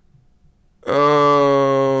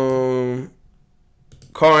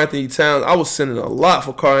 Karl-Anthony Towns. I was sending a lot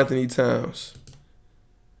for Karl-Anthony Towns.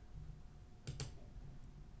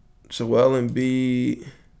 Joel Embiid.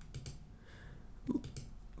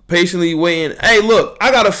 Patiently waiting. Hey, look,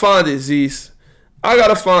 I gotta find it, Zeus. I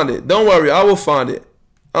gotta find it. Don't worry, I will find it.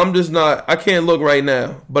 I'm just not. I can't look right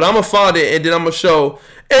now, but I'm gonna find it and then I'm gonna show.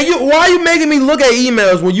 And why are you making me look at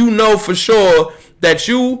emails when you know for sure that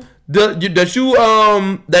you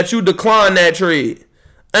declined that trade?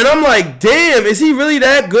 And I'm like, damn, is he really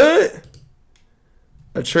that good?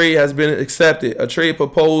 A trade has been accepted. A trade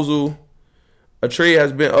proposal. A trade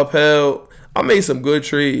has been upheld. I made some good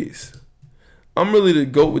trades. I'm really the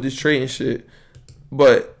GOAT with this trading shit.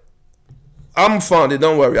 But I'm going to find it.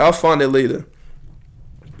 Don't worry. I'll find it later.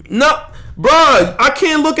 No, bruh, I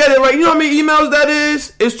can't look at it right. You know how many emails that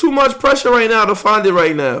is? It's too much pressure right now to find it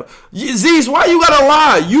right now. Zeus, why you got to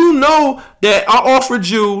lie? You know that I offered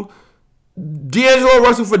you D'Angelo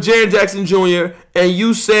Russell for Jaren Jackson Jr. and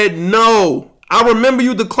you said no. I remember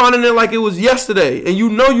you declining it like it was yesterday. And you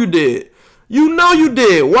know you did. You know you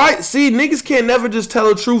did. Why? See, niggas can't never just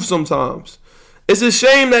tell the truth sometimes. It's a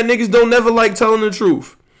shame that niggas don't never like telling the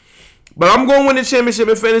truth. But I'm going to win the championship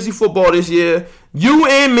in fantasy football this year. You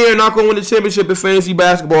and me are not going to win the championship in fantasy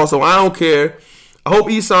basketball, so I don't care. I hope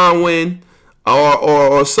Eson win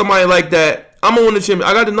or somebody like that. I'm going to win the championship.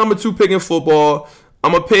 I got the number 2 pick in football.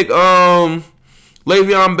 I'm going to pick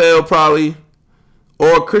Le'Veon Bell probably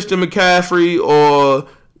or Christian McCaffrey or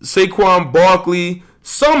Saquon Barkley.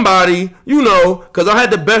 Somebody, you know, because I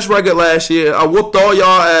had the best record last year. I whooped all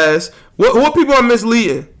y'all ass. What people are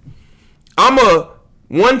misleading? I'm a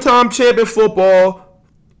 1-time champion football,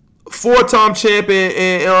 4-time champion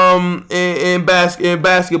in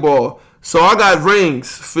basketball. So I got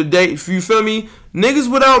rings for days. You feel me?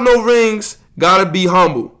 Niggas without no rings gotta be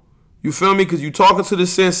humble. You feel me? Because you talking to the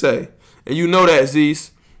sensei. And you know that,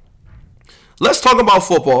 Zeus. Let's talk about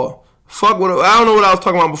football. I don't know what I was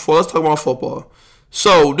talking about before. Let's talk about football.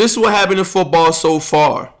 So, this is what happened in football so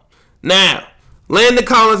far. Now, Landon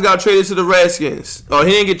Collins got traded to the Redskins. Or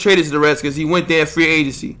he didn't get traded to the Redskins. He went there in free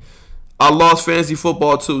agency. I lost fantasy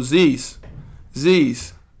football too. Z's.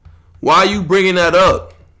 Why are you bringing that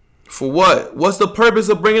up? For what? What's the purpose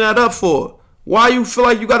of bringing that up for? Why you feel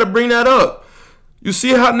like you got to bring that up? You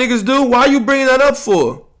see how niggas do? Why are you bringing that up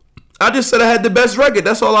for? I just said I had the best record.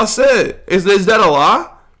 That's all I said. Is that a lie?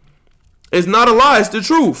 It's not a lie. It's the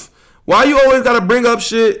truth. Why you always got to bring up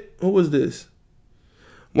shit? Who was this?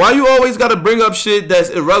 Why you always got to bring up shit that's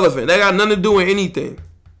irrelevant? That got nothing to do with anything.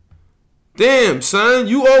 Damn, son.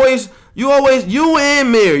 You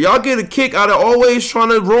and Mir, y'all get a kick out of always trying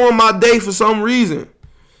to ruin my day for some reason.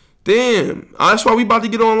 Damn. That's why we about to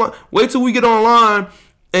get online. Wait till we get online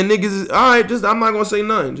and niggas is, alright, I'm not going to say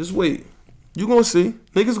nothing. Just wait. You going to see.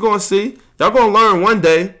 Niggas going to see. Y'all going to learn one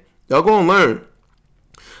day. Y'all going to learn.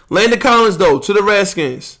 Landon Collins, though, to the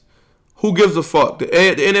Redskins. Who gives a fuck? The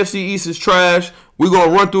NFC East is trash. We're going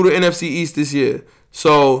to run through the NFC East this year.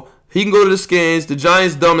 So, he can go to the Skins. The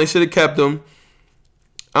Giants dumb. They should have kept him.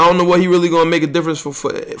 I don't know what he really going to make a difference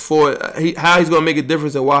for how he's going to make a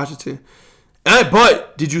difference in Washington.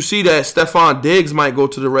 But, did you see that Stephon Diggs might go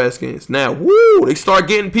to the Redskins? Now, they start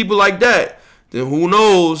getting people like that. Then who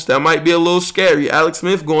knows? That might be a little scary. Alex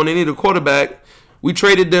Smith going, they need a quarterback. We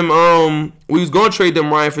traded them, we was going to trade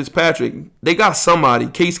them Ryan Fitzpatrick. They got somebody.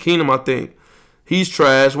 Case Keenum, I think. He's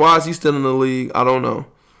trash. Why is he still in the league? I don't know.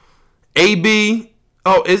 AB.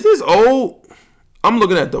 Oh, is this old? I'm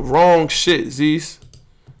looking at the wrong shit, Zeus.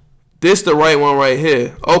 This the right one right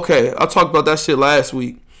here. Okay, I talked about that shit last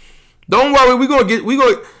week. Don't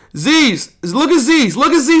worry, Zeus, look at Zeus.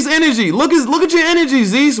 Look at Zeus' energy. Look at your energy,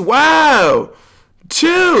 Zeus. Wow.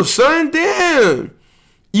 Chill, son. Damn.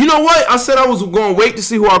 You know what? I said I was going to wait to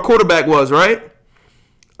see who our quarterback was, right?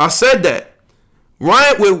 I said that.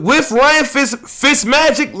 With Ryan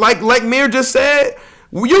Fitzmagic, like Mir just said,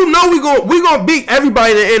 you know we gonna beat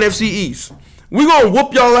everybody in the NFC East. We gonna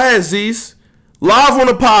whoop y'all ass, Zeus. Live on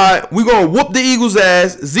the pod, we gonna whoop the Eagles'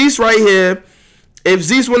 ass. Zeus right here. If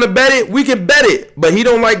Zeus want to bet it, we can bet it. But he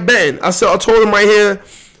don't like betting. I told him right here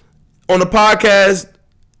on the podcast,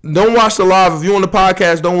 don't watch the live. If you're on the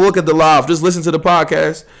podcast, don't look at the live. Just listen to the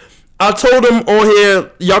podcast. I told him on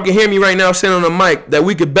here, y'all can hear me right now saying on the mic that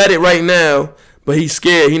we could bet it right now, but he's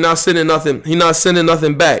scared. He not sending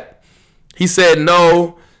nothing back. He said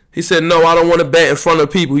no. I don't want to bet in front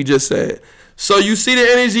of people, he just said. So you see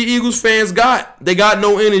the energy Eagles fans got? They got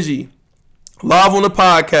no energy. Live on the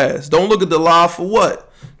podcast. Don't look at the live for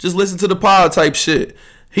what? Just listen to the pod type shit.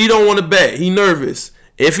 He don't want to bet. He nervous.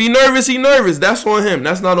 If he nervous, he nervous. That's on him.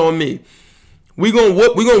 That's not on me. we gonna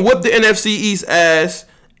whoop the NFC East ass,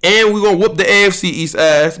 and we gonna whoop the AFC East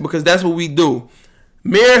ass because that's what we do.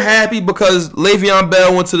 Mir happy because Le'Veon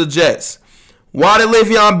Bell went to the Jets. Why did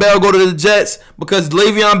Le'Veon Bell go to the Jets? Because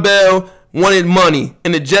Le'Veon Bell wanted money,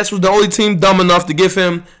 and the Jets was the only team dumb enough to give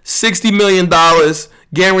him $60 million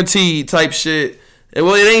guaranteed type shit. And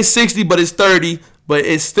well, it ain't 60, but it's 30, but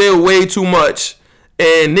it's still way too much.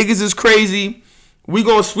 And niggas is crazy. We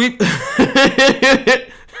gonna sweep. We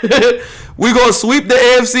gonna sweep the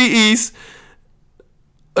AFC East.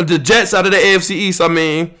 The Jets out of the AFC East. I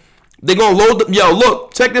mean, they gonna load.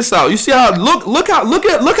 Look, check this out. You see how look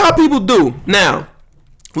how people do now.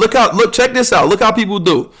 Check this out. Look how people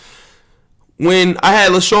do. When I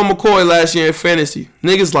had LaShawn McCoy last year in fantasy,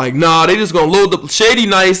 niggas like, nah, they just gonna load the shady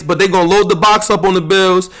nice, but they gonna load the box up on the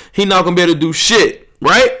Bills. He not gonna be able to do shit,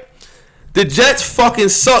 right? The Jets fucking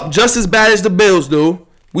suck just as bad as the Bills do.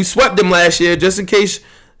 We swept them last year, just in case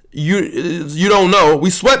you don't know.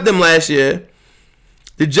 We swept them last year.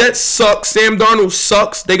 The Jets suck. Sam Darnold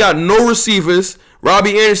sucks. They got no receivers.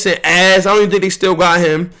 Robbie Anderson ass. I don't even think they still got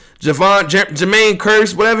him. Jermaine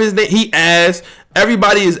Kearse, whatever his name, he ass.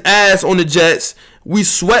 Everybody is ass on the Jets. We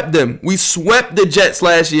swept them. We swept the Jets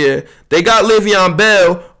last year. They got Le'Veon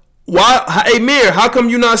Bell. Why? Hey, Mir, how come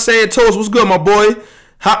you not saying Toast? What's good, my boy?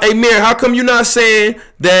 Hey, Mir, how come you not saying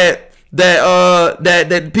that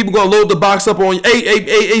people gonna load the box up on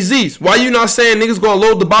Z's? Why you not saying niggas gonna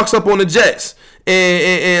load the box up on the Jets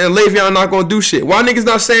and Le'Veon not gonna do shit? Why niggas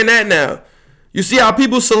not saying that now? You see how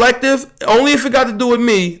people selective? Only if it got to do with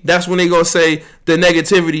me, that's when they gonna say the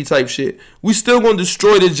negativity type shit. We still gonna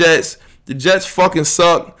destroy the Jets. The Jets fucking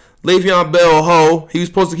suck. Le'Veon Bell a hoe. He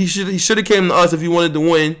should have came to us if he wanted to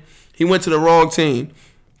win. He went to the wrong team.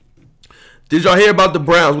 Did y'all hear about the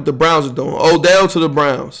Browns? What the Browns are doing? Odell to the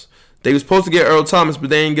Browns. They was supposed to get Earl Thomas, but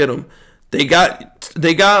they didn't get him. They got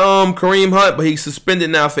Kareem Hunt, but he's suspended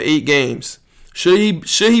now for 8 games. Should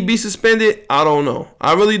he be suspended? I don't know.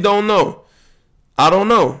 I really don't know. I don't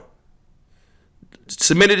know.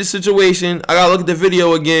 Submitted the situation. I gotta look at the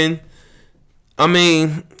video again. I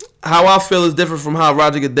mean, how I feel is different from how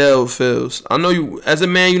Roger Goodell feels. I know you, as a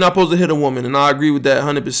man, you're not supposed to hit a woman, and I agree with that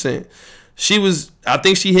 100%. I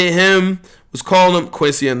think she hit him, was calling him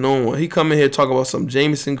Quincy Enunwa. He come in here talking about some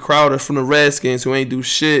Jamison Crowder from the Redskins who ain't do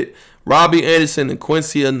shit. Robbie Anderson and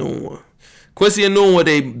Quincy Enunwa. Quincy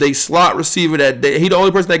Enunwa, they slot receiver he the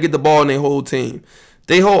only person that get the ball in their whole team.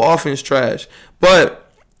 They whole offense trash.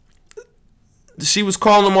 But she was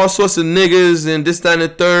calling them all sorts of niggas and this, that, and the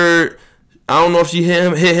third. I don't know if she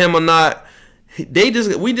hit him or not.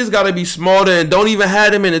 We just gotta be smarter and don't even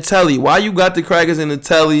have them in the telly. Why you got the crackers in the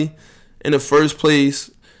telly in the first place?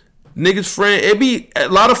 Niggas friend, it be a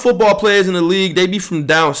lot of football players in the league, they be from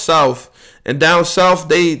down south. And down south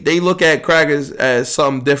they look at crackers as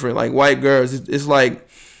something different, like white girls. It's like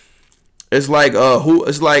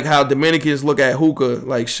how Dominicans look at hookah,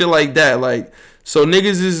 like shit like that. Like, so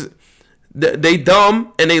niggas they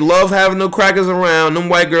dumb and they love having no crackers around. Them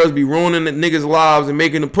white girls be ruining the niggas' lives and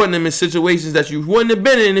putting them in situations that you wouldn't have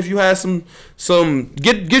been in if you had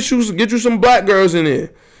get you some black girls in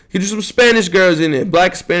there. Get you some Spanish girls in there.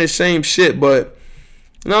 Black, Spanish, same shit, but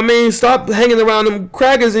you know what I mean? Stop hanging around them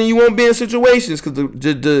crackers and you won't be in situations, because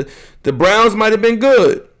the Browns might have been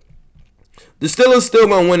good. The Steelers still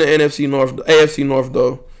gonna win the AFC North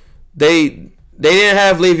though. They didn't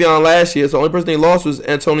have Le'Veon last year, so the only person they lost was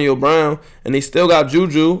Antonio Brown, and they still got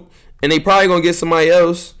Juju, and they probably gonna get somebody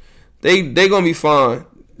else. They gonna be fine.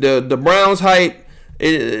 The Browns hype,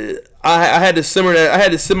 I had to simmer that. I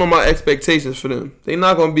had to simmer my expectations for them. They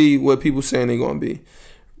not gonna be what people saying they gonna be.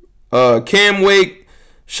 Cam Wake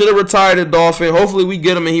should have retired a Dolphin. Hopefully we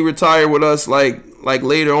get him and he retired with us like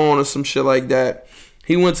later on or some shit like that.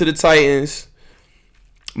 He went to the Titans.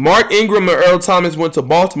 Mark Ingram and Earl Thomas went to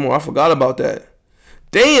Baltimore. I forgot about that.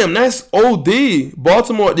 Damn, that's OD.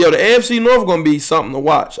 Baltimore, the AFC North gonna be something to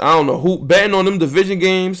watch. I don't know who betting on them division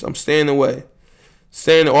games. I'm staying away.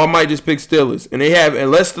 Or I might just pick Steelers. And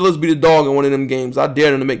unless Steelers be the dog in one of them games, I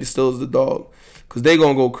dare them to make the Steelers the dog, because they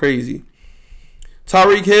gonna go crazy.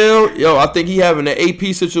 Tyreek Hill, I think he having an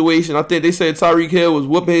AP situation. I think they said Tyreek Hill was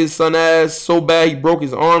whooping his son ass so bad he broke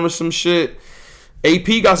his arm or some shit.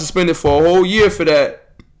 AP got suspended for a whole year for that.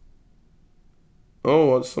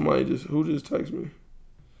 Oh, who just texted me?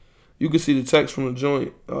 You can see the text from the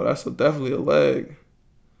joint. Oh, that's definitely a lag.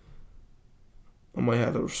 I might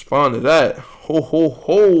have to respond to that.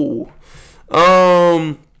 Ho.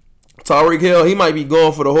 Tyreek Hill, he might be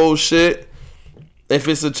going for the whole shit. If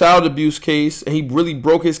it's a child abuse case and he really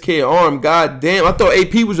broke his kid's arm, god damn. I thought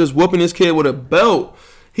AP was just whooping his kid with a belt.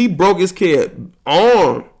 He broke his kid's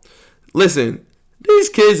arm. Listen, These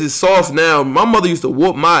kids is soft now. My mother used to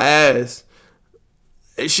whoop my ass.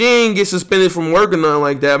 She ain't get suspended from work or nothing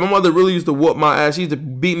like that. My mother really used to whoop my ass. She used to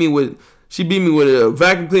beat me with a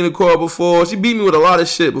vacuum cleaner cord before. She beat me with a lot of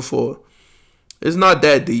shit before. It's not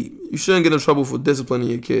that deep. You shouldn't get in trouble for disciplining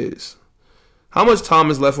your kids. How much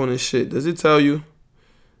time is left on this shit? Does it tell you?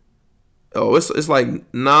 Oh, it's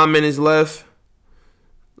like 9 minutes left.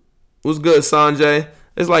 What's good, Sanjay?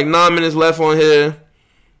 It's like 9 minutes left on here.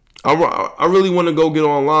 I really want to go get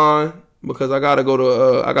online because I gotta go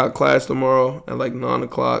to I got class tomorrow at like 9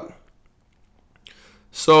 o'clock.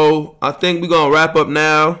 So I think we're gonna wrap up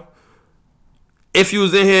now. If you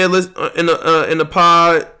was in here in the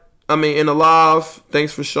pod, in the live,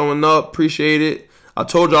 thanks for showing up. Appreciate it. I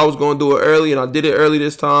told you I was gonna do it early, and I did it early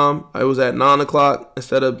this time. It was at 9 o'clock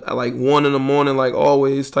instead of at like 1 in the morning, like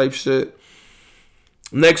always type shit.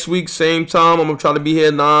 Next week, same time, I'm gonna try to be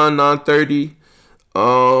here 9:30.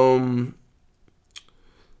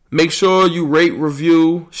 Make sure you rate,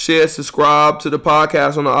 review, share, subscribe to the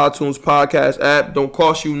podcast on the iTunes podcast app. Don't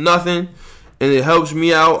cost you nothing, and it helps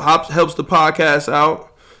me out, helps the podcast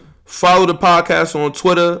out. Follow the podcast on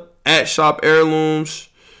Twitter at Shop Heirlooms.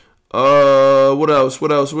 What else?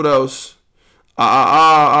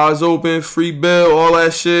 Eyes open, free bill, all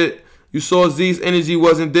that shit. You saw Z's energy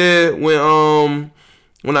wasn't there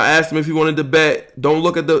when I asked him if he wanted to bet. Don't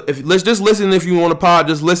look at let's just listen. If you want to pod,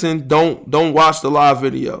 just listen. Don't watch the live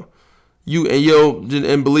video.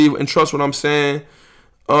 And believe and trust what I'm saying.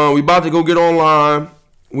 We about to go get online.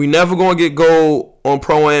 We never gonna get gold on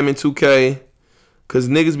Pro-Am and 2K. Cause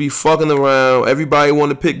niggas be fucking around. Everybody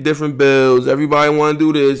want to pick different builds. Everybody want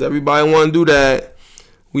to do this. Everybody want to do that.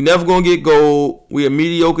 We never gonna get gold. We a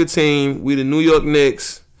mediocre team. We the New York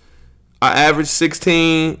Knicks. I average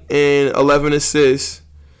 16 and 11 assists.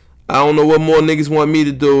 I don't know what more niggas want me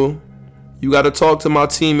to do. You got to talk to my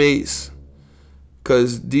teammates.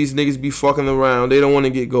 Cause these niggas be fucking around. They don't want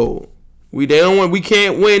to get gold. We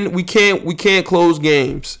can't win. We can't close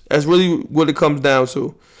games. That's really what it comes down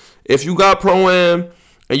to. If you got Pro-Am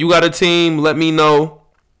and you got a team, let me know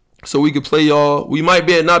so we can play y'all. We might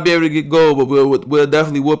not be able to get gold, but we'll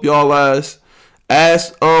definitely whoop y'all ass.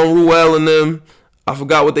 Ask Ruel and them. I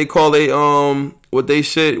forgot what they call what they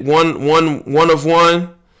shit. One of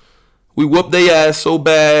one. We whooped their ass so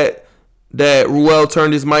bad that Ruel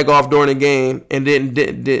turned his mic off during the game and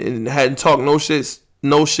hadn't talked no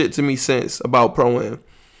shit to me since about Pro-Am.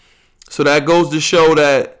 So that goes to show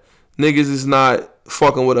that niggas is not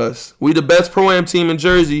fucking with us. We the best Pro-Am team in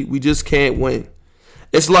Jersey. We just can't win.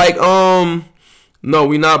 It's like, no,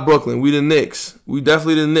 we not Brooklyn. We the Knicks. We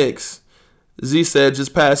definitely the Knicks. Z said,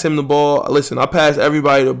 just pass him the ball. Listen, I pass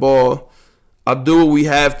everybody the ball. I do what we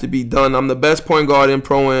have to be done. I'm the best point guard in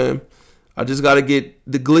Pro-Am. I just got to get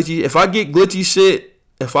the glitchy. If I get glitchy shit,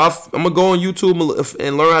 I'm going to go on YouTube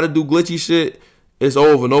and learn how to do glitchy shit, it's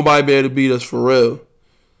over. Nobody be able to beat us for real.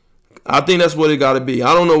 I think that's what it got to be.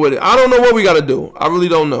 I don't know what we got to do. I really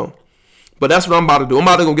don't know. But that's what I'm about to do. I'm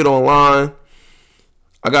about to go get online.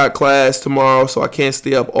 I got class tomorrow, so I can't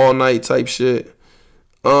stay up all night type shit.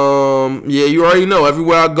 Yeah, you already know.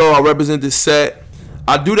 Everywhere I go, I represent this set.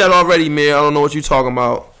 I do that already, man. I don't know what you're talking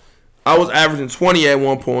about. I was averaging 20 at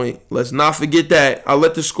one point. Let's not forget that. I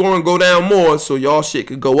let the scoring go down more so y'all shit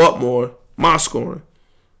could go up more. My scoring.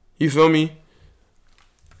 You feel me?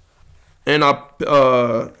 And I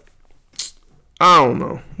don't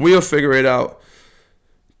know. We'll figure it out.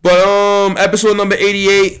 But episode number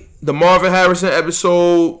 88, the Marvin Harrison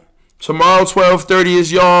episode. Tomorrow 12:30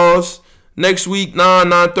 is y'all's. Next week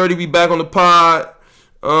 9:30 we back on the pod.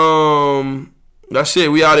 That's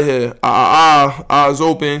it. We out of here. Eyes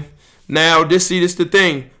open. Now this the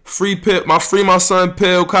thing. Free my son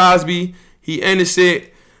Bill Cosby. He innocent.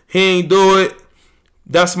 He ain't do it.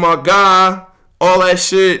 That's my guy. All that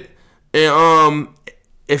shit. And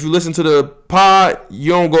if you listen to the pod,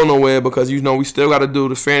 you don't go nowhere because you know we still got to do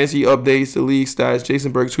the fantasy updates, the league stats,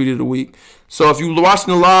 Jason Berg tweeted of the week. So if you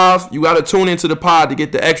watching the live, you got to tune into the pod to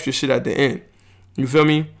get the extra shit at the end. You feel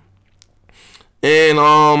me? And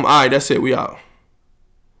all right, that's it. We out.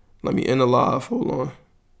 Let me end the live. Hold on.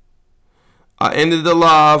 I ended the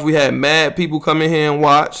live. We had mad people come in here and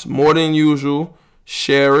watch more than usual.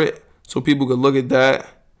 Share it so people could look at that.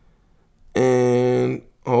 And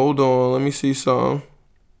hold on, let me see some.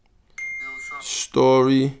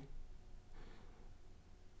 Story.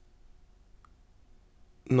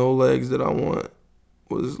 No legs that I want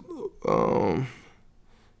was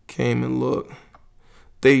came and look.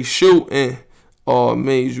 They shooting. Oh,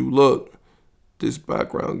 made you look. This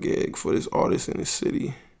background gig for this artist in the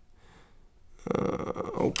city.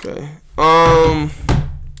 Okay.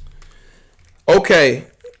 Okay.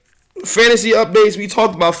 fantasy updates. We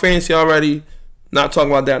talked about fantasy already. Not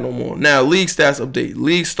talking about that no more. Now, league stats update.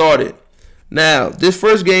 League started. Now, this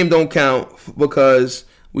first game don't count because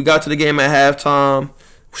we got to the game at halftime,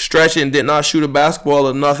 stretching, did not shoot a basketball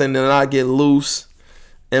or nothing, did not get loose,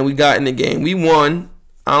 and we got in the game. We won.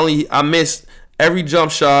 I missed every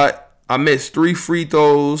jump shot. I missed 3 free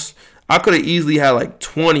throws. I could have easily had like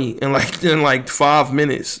 20 in like 5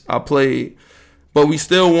 minutes I played. But we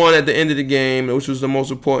still won at the end of the game, which was the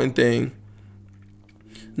most important thing.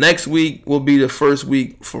 Next week will be the first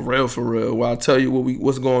week for real, where I'll tell you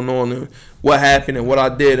what's going on and what happened and what I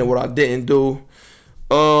did and what I didn't do.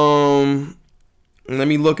 Let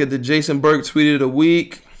me look at the Jason Burke tweet of the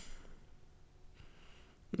week.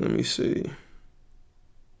 Let me see.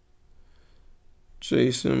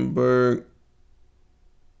 Jason Burke.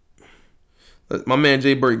 My man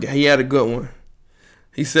Jay Burke, he had a good one.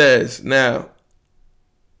 He says, now,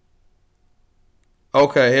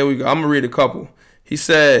 okay, here we go. I'm going to read a couple. He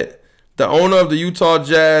said, the owner of the Utah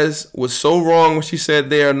Jazz was so wrong when she said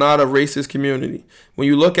they are not a racist community. When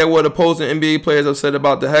you look at what opposing NBA players have said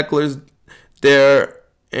about the hecklers there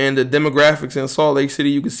and the demographics in Salt Lake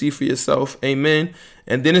City, you can see for yourself. Amen.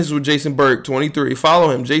 And then this is with Jason Burke, 23.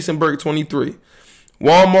 Follow him, Jason Burke, 23.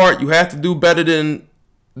 Walmart, you have to do better than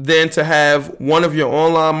to have one of your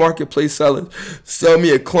online marketplace sellers sell me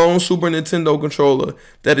a clone Super Nintendo controller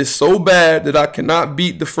that is so bad that I cannot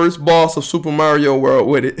beat the first boss of Super Mario World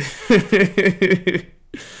with it.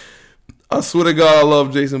 I swear to God, I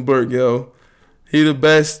love Jason Burke, yo. He's the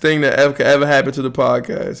best thing that ever happened to the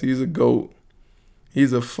podcast. He's a GOAT.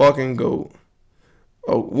 He's a fucking GOAT.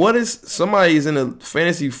 Oh, what is... Somebody's in a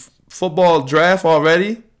fantasy football draft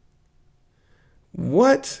already?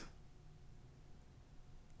 What?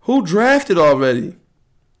 Who drafted already?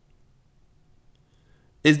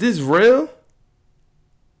 Is this real?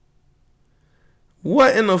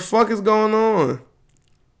 What in the fuck is going on?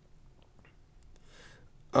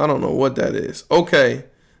 I don't know what that is. Okay.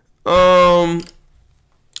 I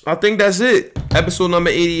think that's it. Episode number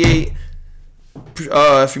 88.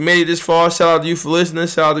 If you made it this far, shout out to you for listening.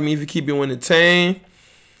 Shout out to me for keeping you entertained.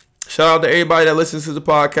 Shout out to everybody that listens to the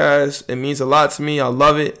podcast. It means a lot to me. I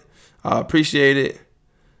love it. I appreciate it.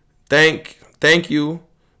 Thank you.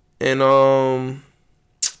 And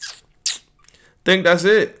think that's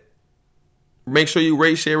it. Make sure you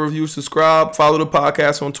rate, share, review, subscribe. Follow the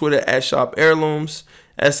podcast on Twitter at Shop Heirlooms.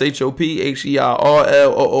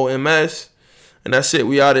 ShopHeirlooms. And that's it.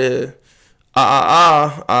 We out of here.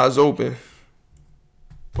 Eyes open.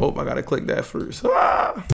 Oh, I gotta click that first.